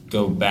can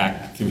go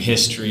back through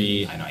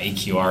history. I know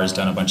AQR has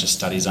done a bunch of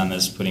studies on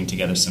this, putting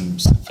together some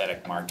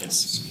synthetic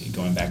markets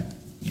going back,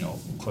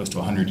 close to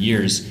 100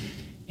 years.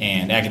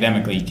 And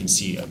academically, you can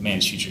see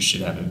managed futures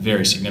should have a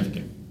very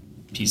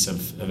significant piece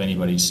of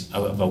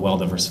a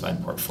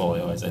well-diversified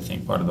portfolio, as I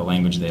think part of the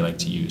language they like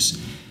to use.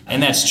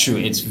 And that's true.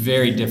 It's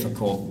very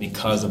difficult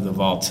because of the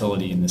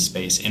volatility in the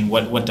space. And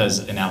what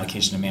does an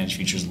allocation of managed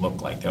futures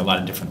look like? There are a lot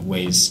of different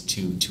ways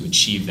to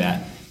achieve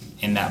that.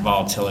 And that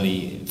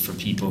volatility for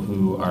people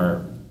who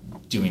are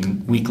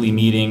doing weekly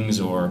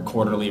meetings or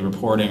quarterly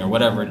reporting or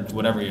whatever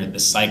the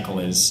cycle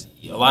is,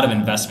 a lot of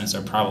investments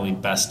are probably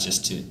best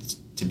just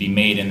to be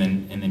made and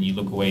then you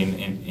look away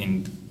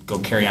and go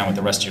carry on with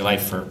the rest of your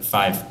life for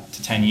 5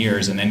 to 10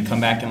 years and then come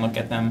back and look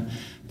at them.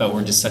 But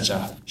we're just such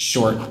a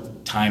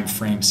short time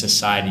frame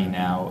society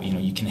now.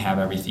 You can have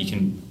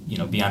everything. You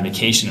can be on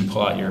vacation and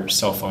pull out your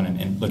cell phone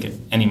and look at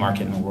any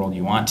market in the world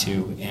you want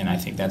to. And I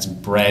think that's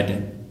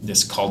bred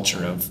this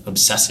culture of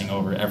obsessing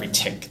over every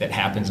tick that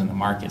happens in the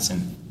markets,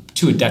 and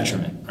to a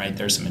detriment, right?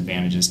 There's some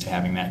advantages to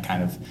having that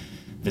kind of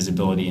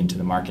visibility into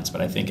the markets, but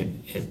I think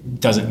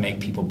it doesn't make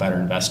people better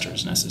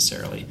investors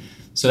necessarily.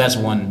 So that's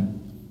one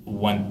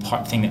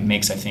thing that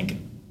makes, I think,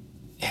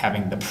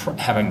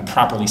 having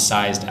properly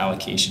sized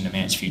allocation to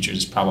managed futures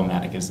is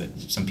problematic, is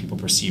that some people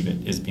perceive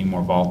it as being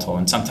more volatile,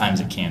 and sometimes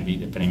it can be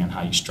depending on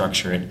how you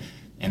structure it,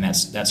 and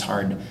that's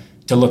hard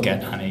to look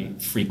at on a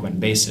frequent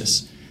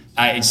basis.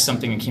 It's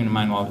something that came to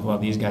mind while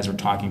these guys were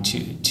talking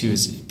to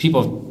is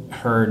people have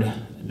heard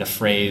the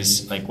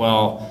phrase like,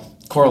 well,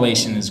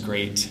 correlation is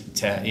great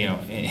to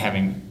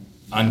having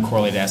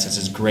uncorrelated assets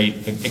is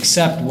great,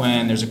 except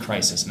when there's a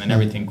crisis, and then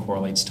everything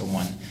correlates to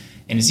one.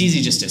 And it's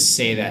easy just to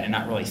say that and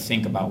not really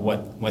think about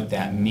what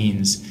that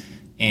means.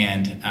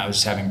 And I was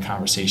just having a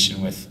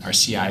conversation with our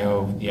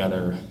CIO the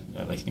other,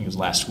 I think it was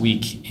last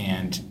week,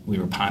 and we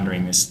were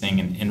pondering this thing.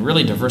 And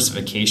really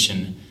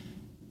diversification,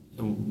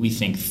 we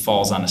think,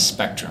 falls on a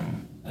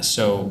spectrum.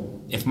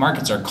 So if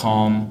markets are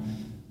calm,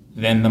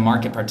 then the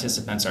market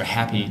participants are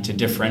happy to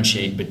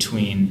differentiate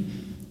between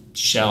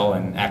Shell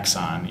and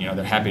Exxon.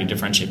 They're happy to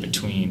differentiate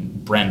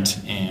between Brent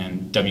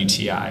and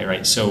WTI,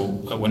 right? So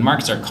when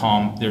markets are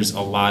calm, there's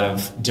a lot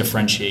of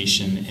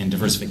differentiation and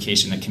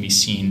diversification that can be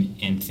seen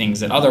in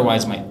things that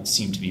otherwise might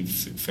seem to be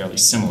fairly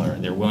similar.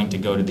 They're willing to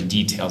go to the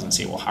details and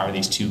say, well, how are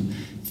these two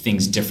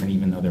things different,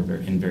 even though they're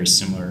in very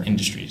similar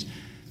industries?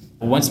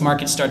 Well, once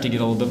markets start to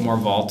get a little bit more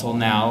volatile,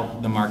 now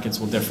the markets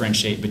will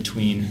differentiate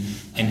between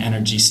an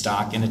energy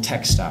stock and a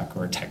tech stock,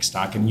 or a tech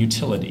stock and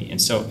utility.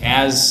 And so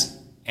as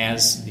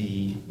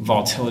the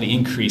volatility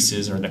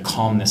increases, or the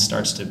calmness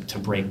starts to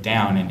break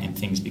down and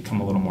things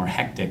become a little more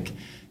hectic,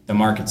 the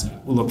markets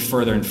will look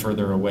further and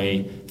further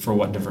away for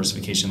what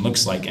diversification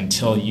looks like,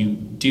 until you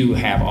do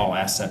have all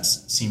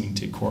assets seeming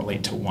to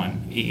correlate to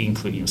one,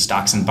 including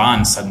stocks and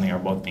bonds suddenly are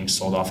both being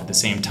sold off at the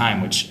same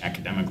time, which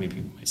academically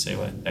people might say,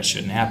 well, that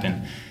shouldn't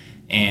happen.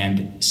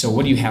 And so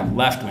what do you have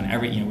left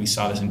when we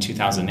saw this in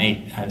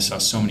 2008. I saw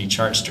so many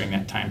charts during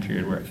that time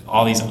period where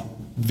all these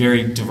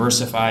very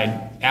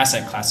diversified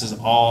asset classes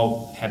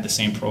all had the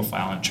same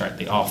profile on a chart.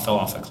 They all fell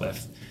off a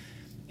cliff.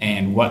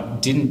 And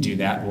what didn't do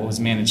that was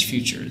managed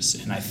futures.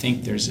 And I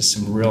think there's just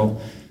some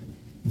real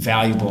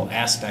valuable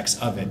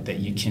aspects of it that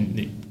you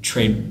can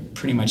trade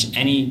pretty much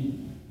any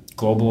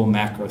global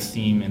macro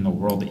theme in the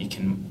world that you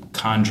can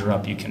conjure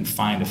up. You can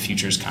find a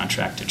futures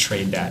contract to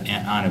trade that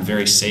on a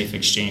very safe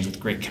exchange with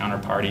great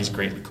counterparties,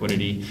 great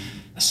liquidity.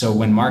 So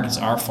when markets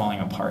are falling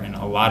apart and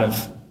a lot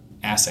of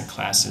asset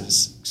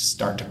classes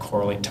start to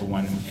correlate to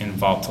one and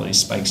volatility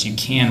spikes, you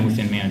can,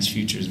 within managed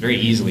futures, very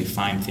easily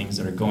find things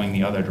that are going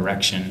the other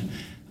direction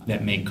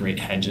that make great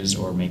hedges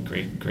or make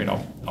great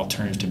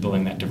alternatives to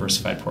building that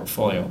diversified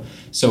portfolio.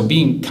 So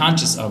being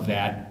conscious of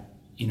that,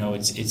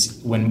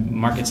 it's when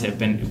markets have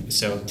been,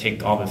 so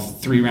take all the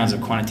 3 rounds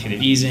of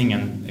quantitative easing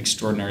and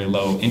extraordinary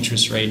low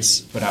interest rates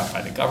put out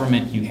by the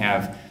government, you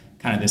have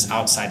kind of this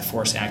outside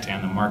force acting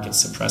on the market,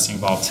 suppressing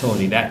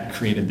volatility. That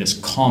created this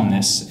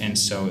calmness, and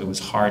so it was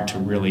hard to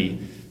really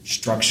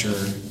structure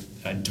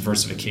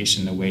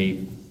diversification the way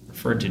we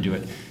preferred to do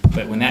it.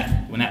 But when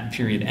that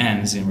period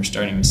ends and we're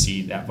starting to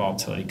see that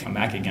volatility come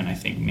back again, I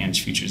think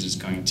managed futures is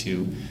going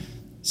to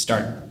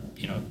start,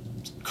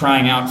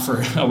 crying out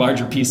for a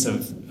larger piece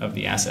of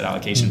the asset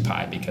allocation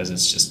pie, because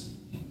it's just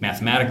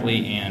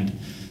mathematically and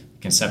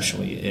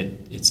conceptually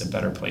it's a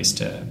better place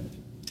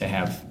to to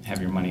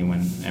have your money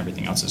when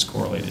everything else is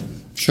correlated.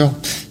 Sure.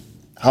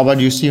 How about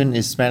you, Steven?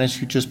 Is managed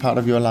futures part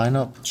of your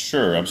lineup?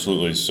 Sure,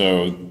 absolutely.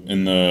 So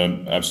in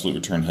the absolute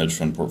return hedge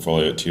fund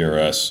portfolio at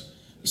TRS,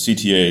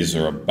 CTAs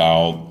are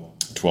about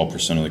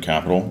 12% of the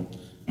capital,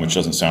 which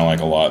doesn't sound like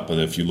a lot, but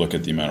if you look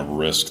at the amount of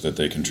risk that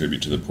they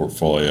contribute to the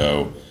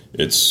portfolio,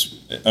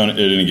 it's at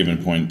any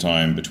given point in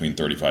time between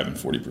 35 and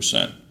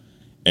 40%.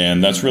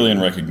 And that's really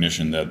in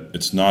recognition that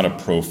it's not a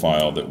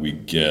profile that we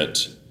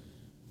get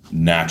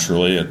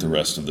naturally at the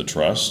rest of the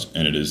trust,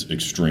 and it is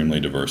extremely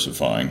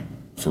diversifying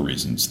for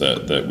reasons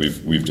that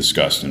we've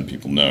discussed and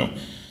people know.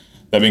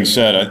 That being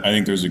said, I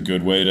think there's a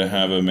good way to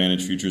have a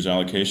managed futures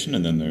allocation,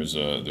 and then there's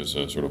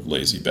a sort of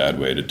lazy bad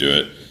way to do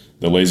it.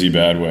 The lazy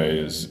bad way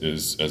is,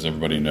 as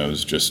everybody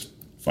knows, just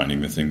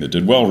finding the thing that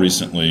did well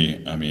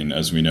recently. I mean,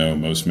 as we know,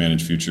 most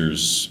managed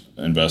futures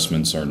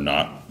investments are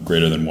not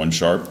greater than 1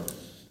 Sharp.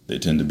 They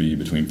tend to be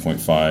between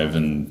 0.5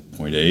 and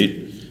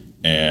 0.8.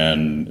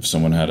 And if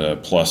someone had a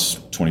plus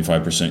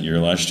 25% year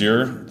last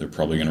year, they're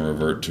probably going to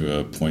revert to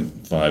a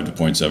 0.5 to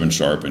 0.7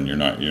 Sharp, and you're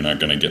not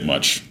going to get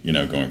much,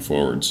 going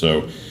forward.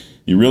 So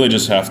you really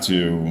just have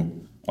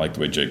to, I like the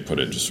way Jake put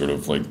it, just sort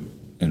of like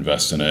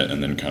invest in it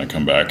and then kind of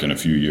come back in a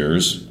few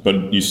years.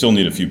 But you still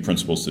need a few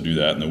principles to do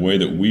that. And the way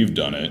that we've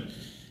done it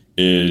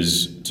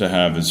is to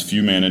have as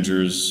few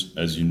managers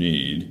as you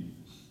need,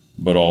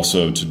 but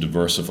also to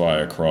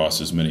diversify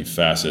across as many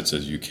facets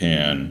as you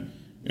can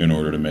in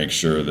order to make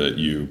sure that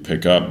you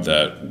pick up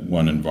that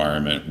one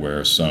environment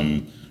where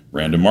some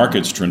random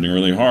market's trending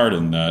really hard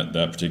and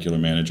that particular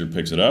manager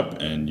picks it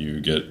up and you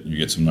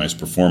get some nice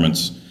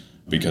performance,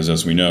 because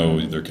as we know,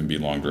 there can be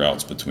long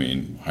droughts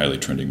between highly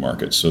trending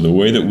markets. So the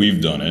way that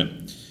we've done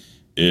it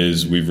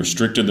is we've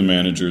restricted the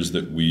managers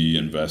that we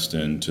invest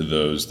in to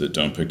those that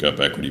don't pick up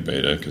equity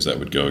beta, because that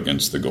would go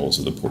against the goals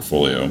of the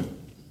portfolio.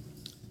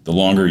 The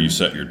longer you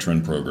set your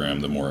trend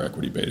program, the more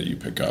equity beta you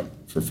pick up,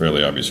 for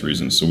fairly obvious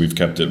reasons. So we've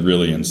kept it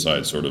really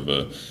inside sort of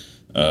a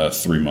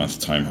 3-month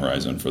time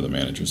horizon for the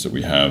managers that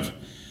we have.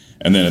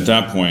 And then at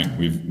that point,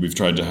 we've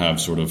tried to have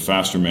sort of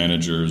faster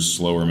managers,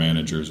 slower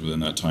managers within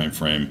that time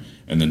frame,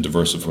 and then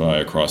diversify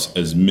across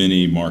as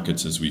many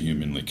markets as we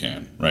humanly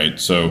can, right?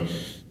 So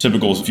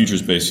typical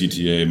futures-based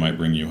CTA might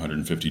bring you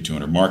 150,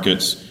 200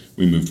 markets.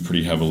 We moved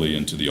pretty heavily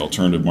into the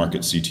alternative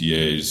market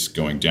CTAs,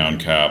 going down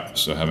cap,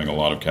 so having a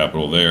lot of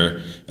capital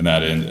there, and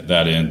that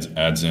end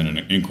adds in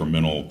an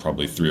incremental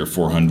probably 300 or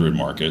 400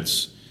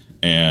 markets.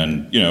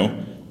 And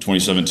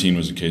 2017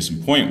 was a case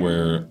in point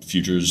where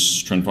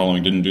futures trend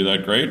following didn't do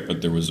that great,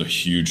 but there was a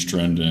huge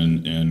trend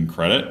in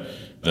credit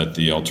that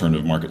the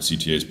alternative market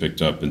CTAs picked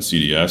up in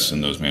CDS,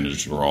 and those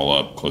managers were all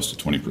up close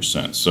to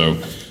 20%. So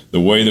the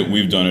way that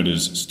we've done it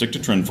is stick to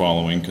trend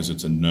following, because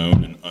it's a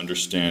known and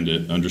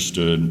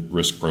understood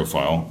risk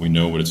profile. We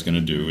know what it's going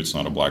to do. It's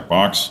not a black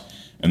box.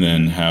 And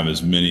then have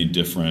as many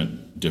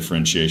different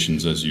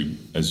differentiations as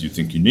you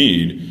think you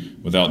need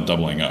without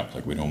doubling up.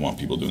 Like, we don't want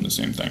people doing the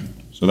same thing.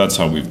 So that's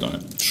how we've done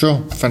it. Sure.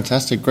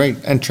 Fantastic. Great.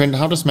 And Trent,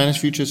 how does managed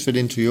futures fit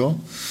into your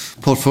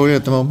portfolio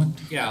at the moment?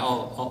 Yeah,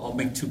 I'll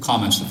make 2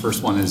 comments. The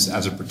first one is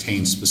as it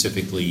pertains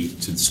specifically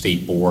to the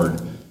state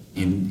board.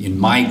 In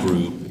my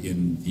group,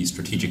 in the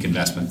strategic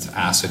investment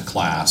asset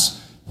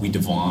class, we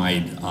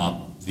divide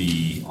up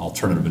the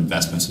alternative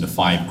investments into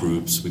 5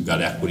 groups. We've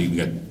got equity, we've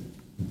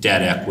got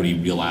debt equity,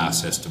 real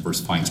assets,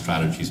 diversifying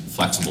strategies,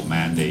 flexible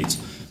mandates,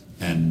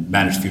 and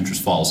managed futures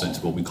falls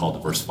into what we call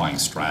diversifying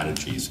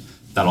strategies.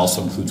 That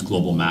also includes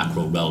global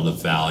macro,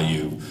 relative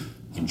value,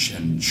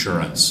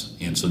 insurance.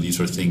 And so these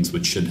are things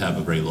which should have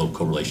a very low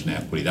correlation to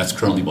equity. That's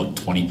currently about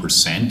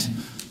 20%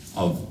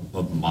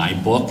 of my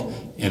book,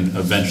 and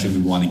eventually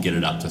we want to get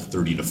it up to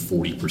 30 to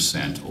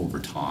 40% over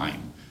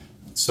time.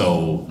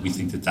 So we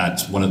think that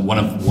that's one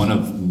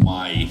of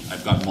my,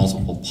 I've got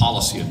multiple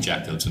policy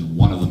objectives, and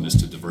one of them is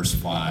to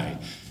diversify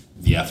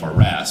the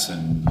FRS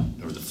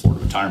or the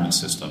Florida retirement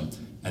system,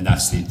 and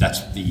that's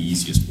the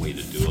easiest way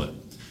to do it.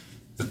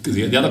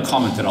 The other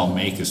comment that I'll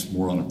make is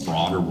more on a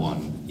broader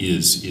one,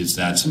 is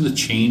that some of the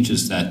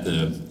changes that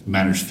the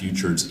managed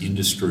futures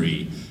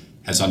industry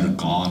has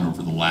undergone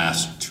over the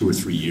last 2 or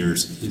 3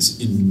 years is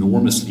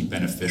enormously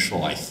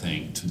beneficial, I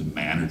think, to the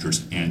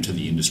managers and to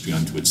the industry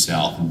unto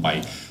itself. And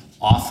by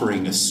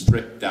offering a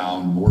stripped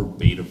down, more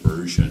beta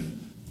version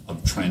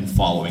of trend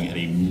following at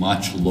a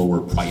much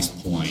lower price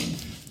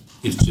point,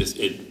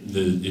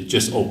 it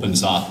just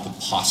opens up the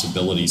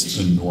possibilities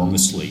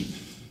enormously,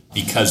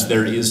 because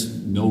there is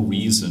no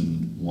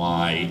reason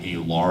why a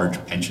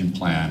large pension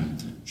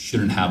plan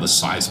shouldn't have a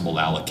sizable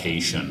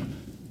allocation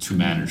to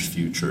managed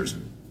futures.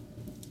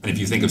 And if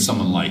you think of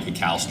someone like a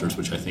CalSTRS,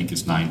 which I think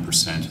is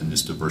 9% in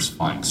this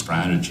diversifying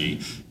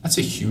strategy, that's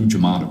a huge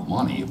amount of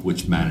money, of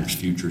which managed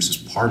futures is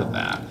part of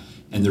that.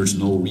 And there's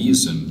no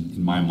reason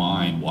in my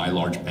mind why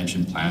large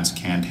pension plans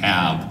can't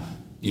have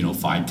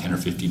 5, 10, or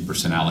 15%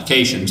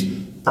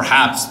 allocations.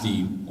 Perhaps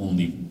the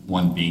only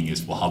one being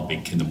is, well, how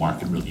big can the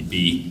market really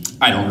be?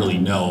 I don't really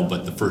know,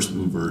 but the first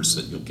movers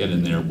that you'll get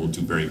in there will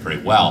do very, very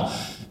well.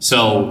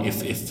 So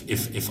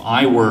if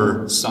I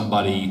were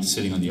somebody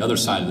sitting on the other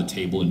side of the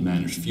table in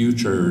managed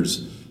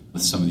futures,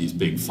 with some of these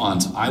big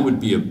funds, I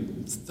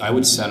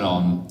would set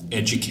on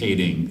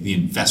educating the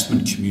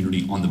investment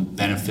community on the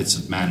benefits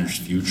of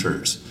managed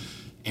futures,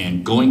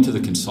 and going to the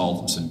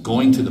consultants and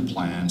going to the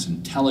plans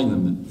and telling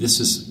them that this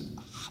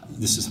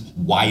is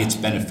why it's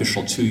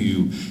beneficial to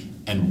you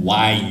and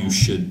why you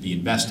should be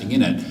investing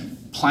in it.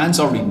 Plans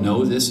already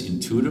know this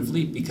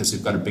intuitively because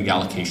they've got a big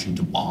allocation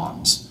to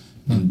bonds.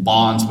 And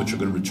bonds, which are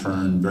going to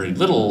return very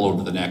little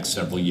over the next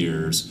several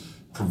years,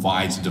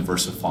 provides a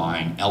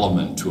diversifying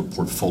element to a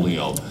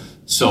portfolio.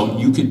 So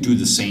you could do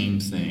the same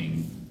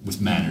thing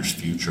with managed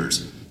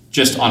futures.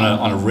 Just on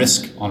a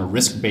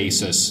risk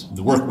basis,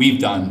 the work we've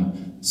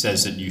done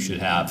says that you should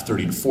have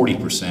 30 to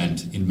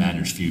 40% in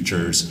managed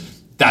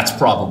futures. That's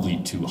probably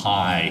too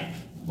high.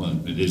 Well,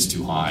 it is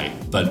too high,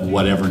 but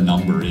whatever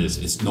number is,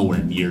 it's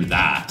nowhere near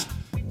that.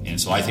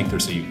 And so I think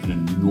there's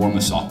an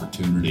enormous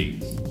opportunity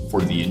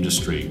for the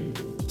industry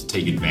to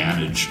take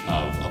advantage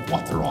of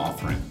what they're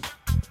offering.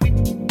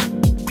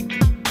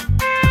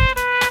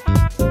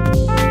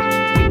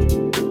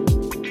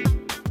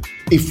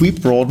 If we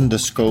broaden the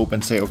scope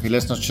and say, okay,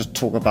 let's not just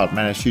talk about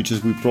managed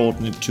futures, we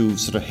broaden it to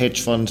sort of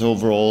hedge funds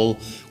overall.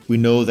 We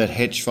know that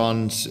hedge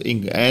funds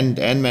and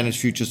managed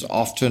futures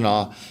often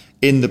are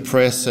in the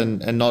press and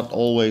not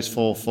always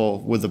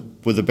with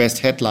the best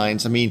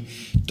headlines. I mean,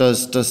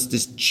 does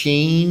this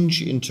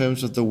change in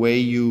terms of the way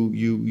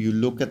you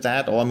look at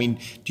that? Or I mean,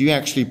 do you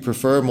actually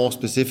prefer more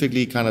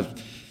specifically kind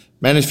of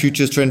managed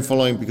futures trend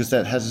following because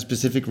that has a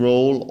specific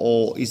role,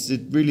 or is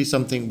it really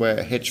something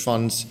where hedge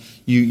funds,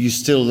 you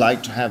still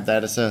like to have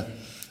that as a,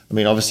 I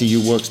mean, obviously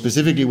you work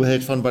specifically with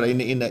hedge fund, but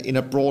in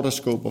a broader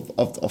scope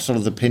of sort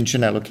of the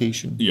pension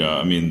allocation? Yeah,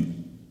 I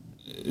mean,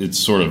 it's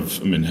sort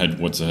of, I mean,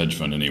 what's a hedge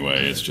fund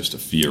anyway? It's just a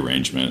fee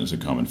arrangement. It's a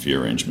common fee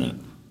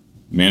arrangement.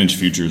 Managed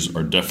futures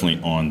are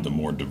definitely on the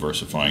more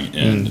diversifying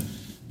end.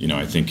 You know,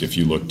 I think if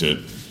you looked at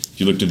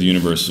the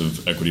universe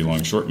of equity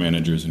long short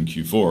managers in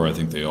Q4, I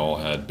think they all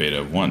had beta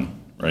of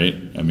 1, right?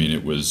 I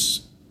mean,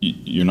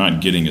 you're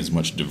not getting as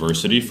much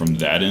diversity from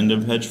that end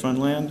of hedge fund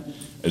land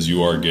as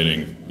you are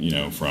getting, you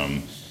know,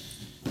 from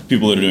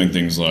people that are doing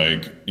things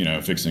like, you know,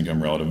 fixed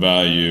income relative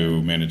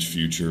value, managed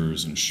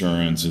futures,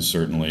 insurance is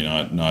certainly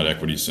not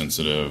equity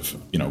sensitive,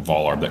 you know,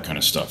 vol arb, that kind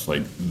of stuff.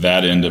 Like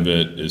that end of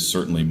it is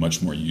certainly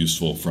much more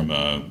useful from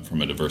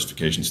a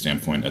diversification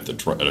standpoint at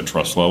a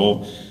trust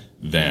level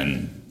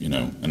than, you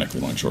know, an equity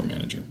long short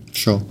manager.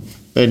 Sure.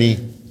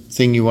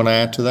 Anything you want to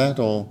add to that,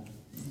 or?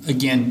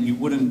 Again, you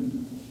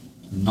wouldn't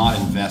not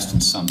invest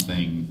in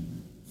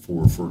something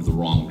for the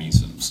wrong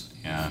reasons.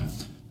 And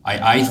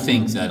I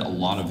think that a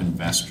lot of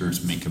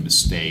investors make a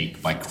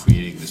mistake by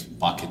creating this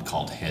bucket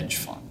called hedge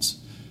funds.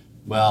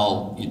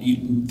 Well,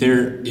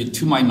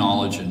 to my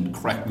knowledge, and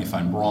correct me if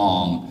I'm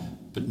wrong,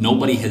 but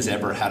nobody has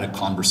ever had a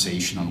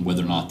conversation on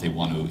whether or not they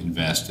want to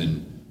invest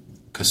in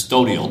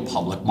custodial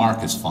public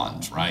markets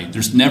funds, right?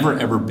 There's never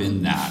ever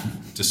been that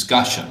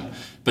discussion.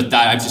 But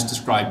that I've just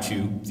described to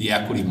you the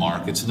equity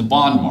markets and the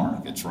bond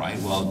markets, right?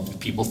 Well,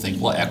 people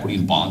think, well, equity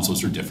and bonds,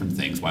 those are different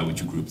things. Why would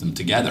you group them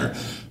together?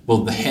 Well,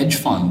 the hedge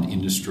fund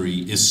industry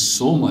is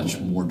so much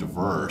more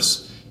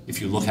diverse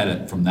if you look at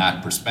it from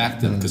that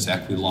perspective, because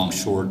equity long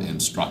short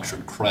and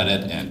structured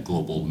credit and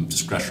global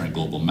discretionary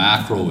global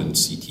macro and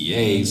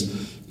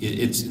CTAs,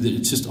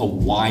 it's just a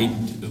wide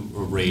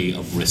array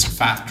of risk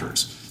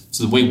factors.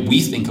 So the way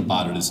we think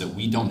about it is that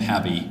we don't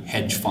have a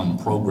hedge fund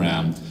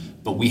program,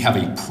 but we have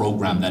a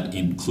program that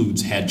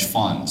includes hedge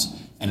funds,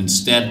 and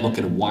instead look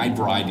at a wide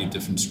variety of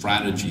different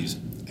strategies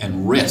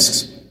and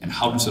risks and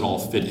how does it all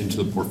fit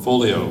into the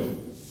portfolio.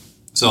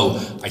 So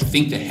I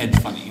think the hedge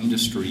fund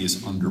industry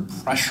is under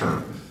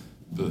pressure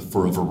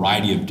for a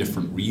variety of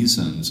different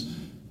reasons.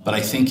 But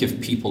I think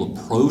if people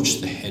approach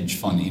the hedge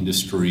fund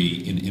industry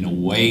in a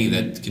way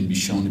that can be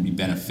shown to be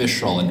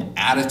beneficial and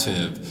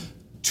additive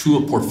to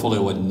a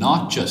portfolio, and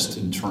not just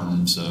in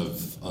terms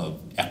of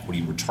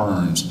equity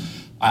returns,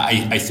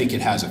 I think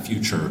it has a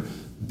future.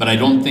 But I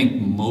don't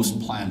think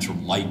most plans are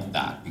like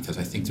that, because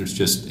I think there's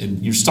just, and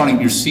you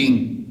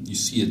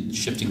see it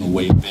shifting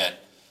away a bit,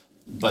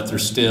 but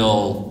there's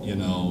still,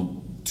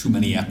 too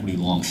many equity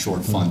long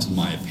short funds in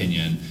my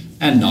opinion,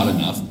 and not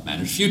enough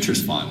managed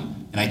futures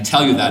fund. And I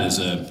tell you that as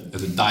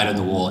a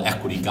dyed-in-the-wool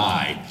equity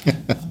guy.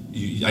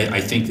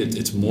 I think that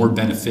it's more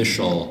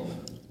beneficial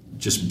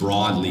just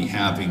broadly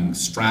having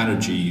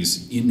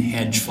strategies in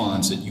hedge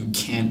funds that you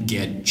can't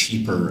get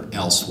cheaper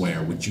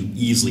elsewhere, which you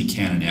easily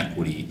can in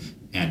equity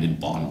and in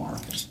bond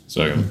markets.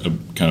 So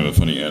a kind of a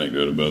funny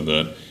anecdote about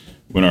that.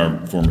 When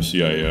our former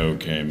CIO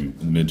came in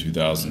the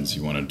mid-2000s, he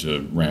wanted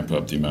to ramp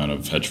up the amount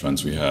of hedge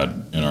funds we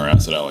had in our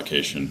asset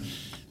allocation.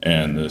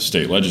 And the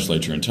state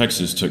legislature in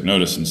Texas took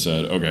notice and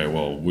said, okay,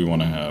 well, we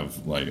want to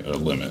have like a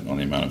limit on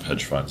the amount of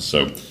hedge funds.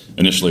 So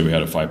initially we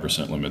had a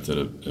 5% limit that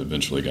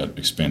eventually got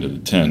expanded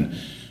to 10.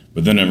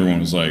 But then everyone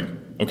was like,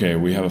 okay,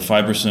 we have a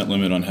 5%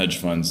 limit on hedge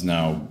funds.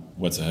 Now,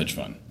 what's a hedge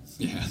fund?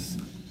 Yeah.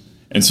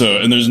 And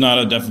there's not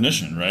a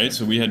definition, right?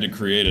 So we had to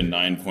create a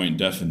 9-point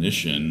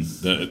definition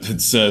that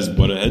says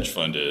what a hedge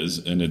fund is.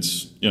 And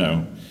it's,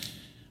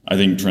 I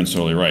think Trent's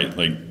totally right.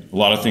 Like a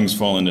lot of things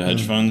fall into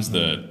hedge funds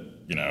that,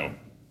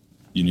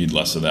 you need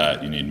less of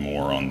that. You need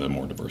more on the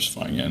more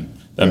diversifying end.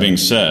 That being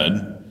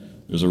said,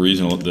 there's a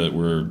reason that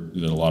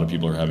a lot of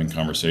people are having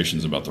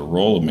conversations about the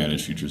role of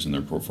managed futures in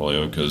their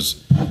portfolio,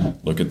 because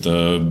look at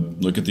the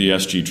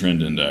SG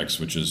Trend Index,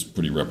 which is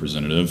pretty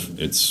representative.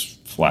 It's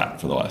flat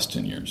for the last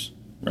 10 years,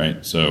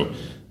 right? So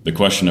the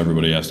question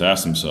everybody has to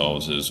ask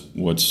themselves is,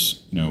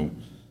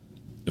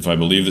 if I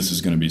believe this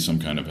is going to be some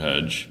kind of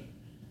hedge,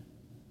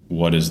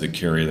 what is the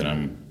carry that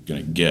I'm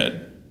going to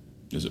get?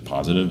 Is it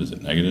positive? Is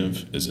it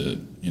negative? Is it,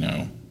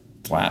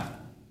 flat?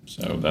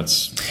 So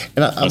that's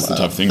the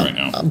tough thing right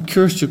now. I'm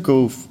curious to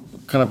go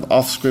kind of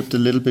off script a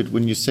little bit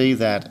when you say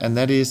that, and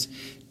that is,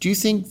 do you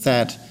think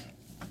that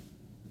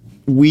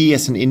we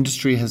as an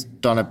industry has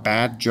done a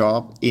bad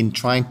job in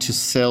trying to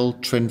sell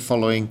trend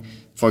following?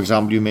 For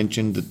example, you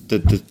mentioned the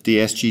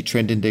SG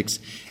Trend Index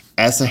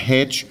as a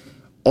hedge,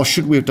 or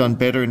should we have done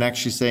better in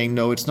actually saying,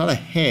 no, it's not a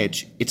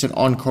hedge, it's an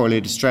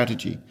uncorrelated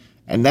strategy?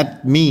 And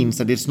that means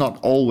that it's not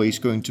always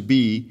going to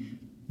be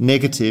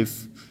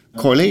negative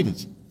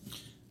correlated.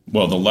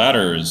 Well, the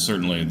latter is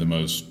certainly the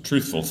most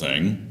truthful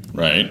thing,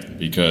 right?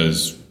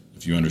 Because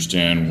if you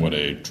understand what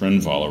a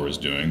trend follower is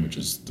doing, which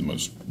is the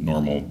most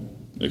normal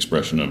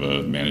expression of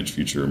a managed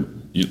future,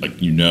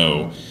 if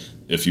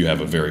you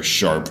have a very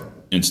sharp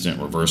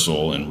instant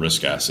reversal in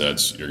risk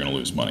assets, you're going to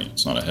lose money.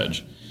 It's not a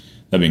hedge.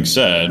 That being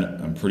said,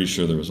 I'm pretty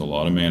sure there was a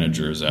lot of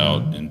managers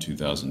out in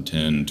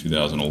 2010,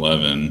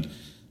 2011,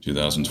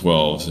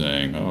 2012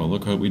 saying, "Oh,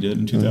 look what we did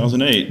in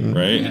 2008,"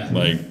 right? Yeah.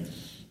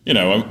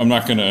 I'm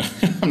not gonna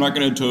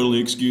totally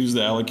excuse the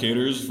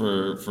allocators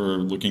for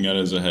looking at it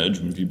as a hedge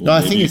when people. No,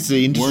 I think it's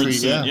the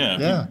industry.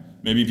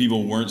 Maybe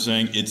people weren't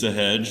saying it's a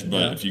hedge,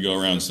 but if you go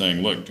around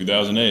saying, "Look,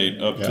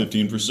 2008 up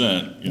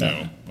 15%,"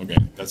 okay,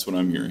 that's what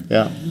I'm hearing.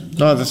 Yeah,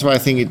 no, that's why I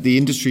think the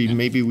industry,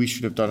 maybe we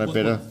should have done it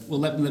better. Well,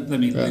 let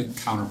me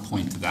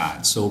counterpoint to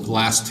that. So the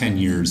last 10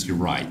 years, you're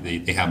right,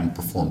 they haven't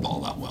performed all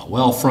that well.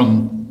 Well,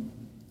 from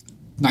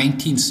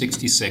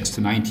 1966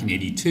 to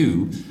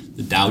 1982,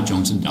 the Dow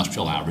Jones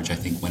Industrial Average, I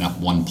think, went up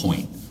 1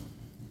 point.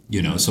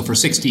 So for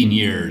 16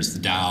 years, the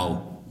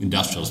Dow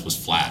Industrials was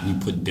flat, and you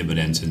put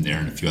dividends in there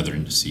and a few other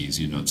indices.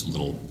 It's a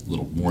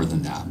little more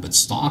than that. But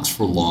stocks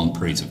for long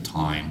periods of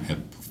time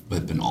have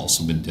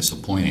also been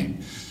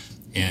disappointing.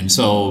 And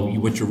so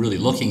what you're really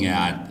looking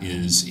at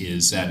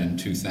is that in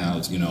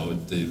 2000,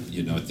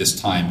 at this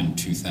time in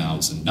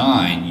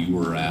 2009, you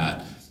were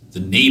at the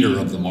nadir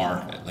of the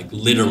market. Like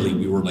literally,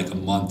 we were like a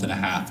month and a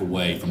half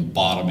away from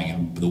bottoming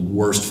in the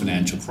worst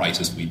financial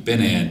crisis we've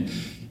been in.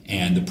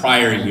 And the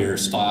prior year,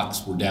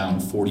 stocks were down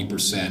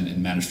 40%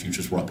 and managed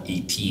futures were up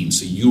 18%.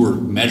 So you were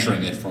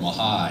measuring it from a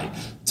high.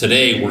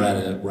 Today, we're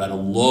at a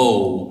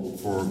low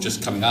for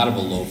just coming out of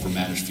a low for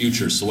managed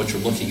futures. So what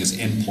you're looking is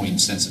endpoint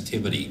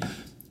sensitivity,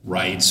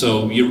 right?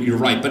 So you're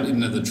right. But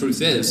the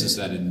truth is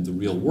that in the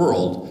real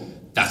world,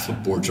 that's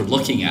what boards are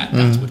looking at.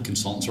 That's what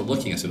consultants are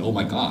looking at. I said, oh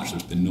my gosh,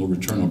 there's been no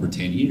return over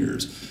 10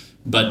 years.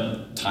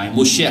 But time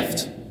will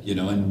shift,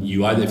 and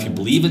you either, if you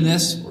believe in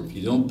this or if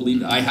you don't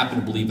believe it, I happen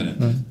to believe in it.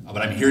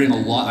 But I'm hearing a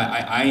lot,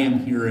 I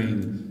am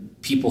hearing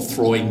people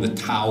throwing the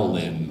towel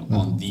in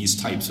on these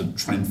types of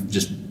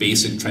just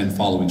basic trend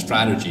following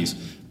strategies.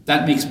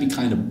 That makes me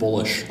kind of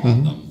bullish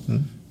on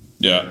them.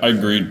 Yeah, I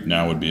agree.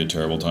 Now would be a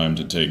terrible time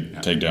to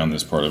take down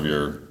this part of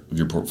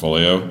your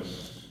portfolio.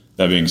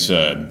 That being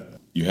said,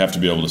 you have to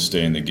be able to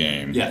stay in the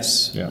game.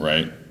 Yes. Yeah.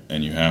 Right?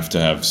 And you have to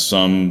have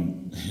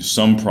some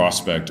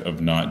prospect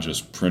of not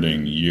just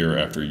printing year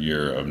after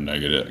year of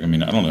negative. I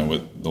mean, I don't know,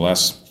 what the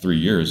last 3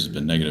 years has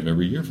been negative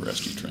every year for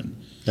SG Trend.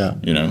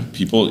 Yeah.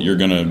 People, you're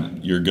gonna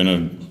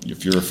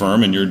if you're a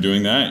firm and you're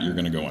doing that, you're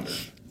gonna go under.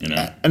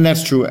 And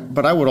that's true.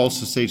 But I would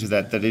also say to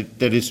that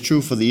it's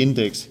true for the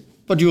index.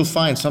 But you'll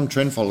find some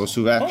trend followers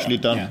who've actually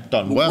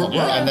done well.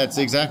 And that's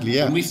exactly,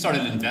 When we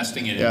started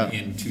investing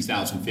in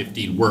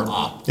 2015, we're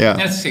up.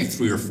 Let's say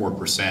 3 or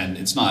 4%.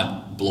 It's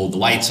not blow the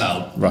lights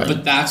out. Right.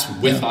 But that's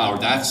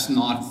that's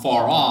not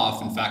far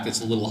off. In fact,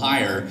 it's a little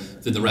higher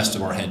than the rest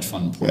of our hedge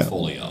fund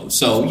portfolio.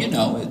 So,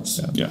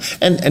 it's...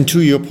 And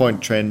to your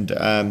point, Trent,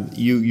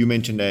 you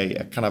mentioned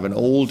a kind of an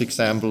old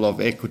example of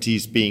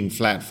equities being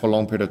flat for a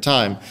long period of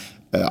time.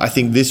 I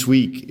think this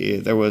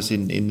week there was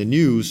in the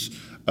news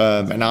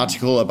an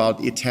article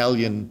about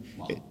Italian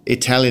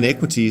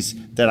equities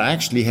that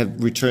actually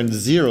have returned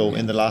zero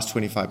in the last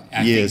 25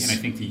 years. I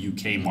think the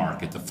UK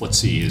market, the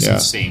FTSE, is the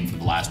same for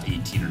the last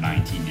 18 or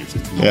 19 years.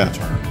 It's no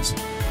returns.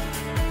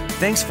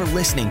 Thanks for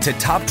listening to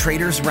Top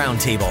Traders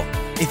Roundtable.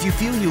 If you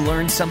feel you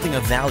learned something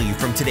of value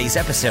from today's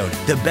episode,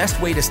 the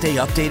best way to stay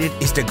updated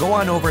is to go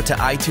on over to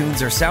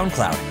iTunes or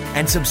SoundCloud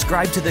and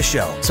subscribe to the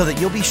show so that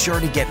you'll be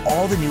sure to get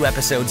all the new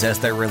episodes as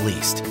they're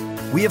released.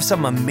 We have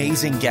some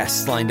amazing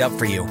guests lined up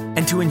for you,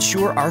 and to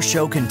ensure our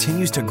show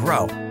continues to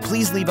grow,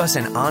 please leave us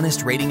an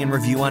honest rating and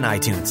review on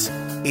iTunes.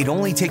 It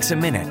only takes a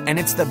minute, and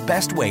it's the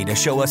best way to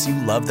show us you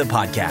love the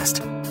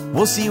podcast.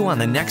 We'll see you on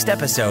the next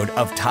episode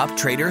of Top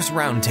Traders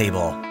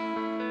Roundtable.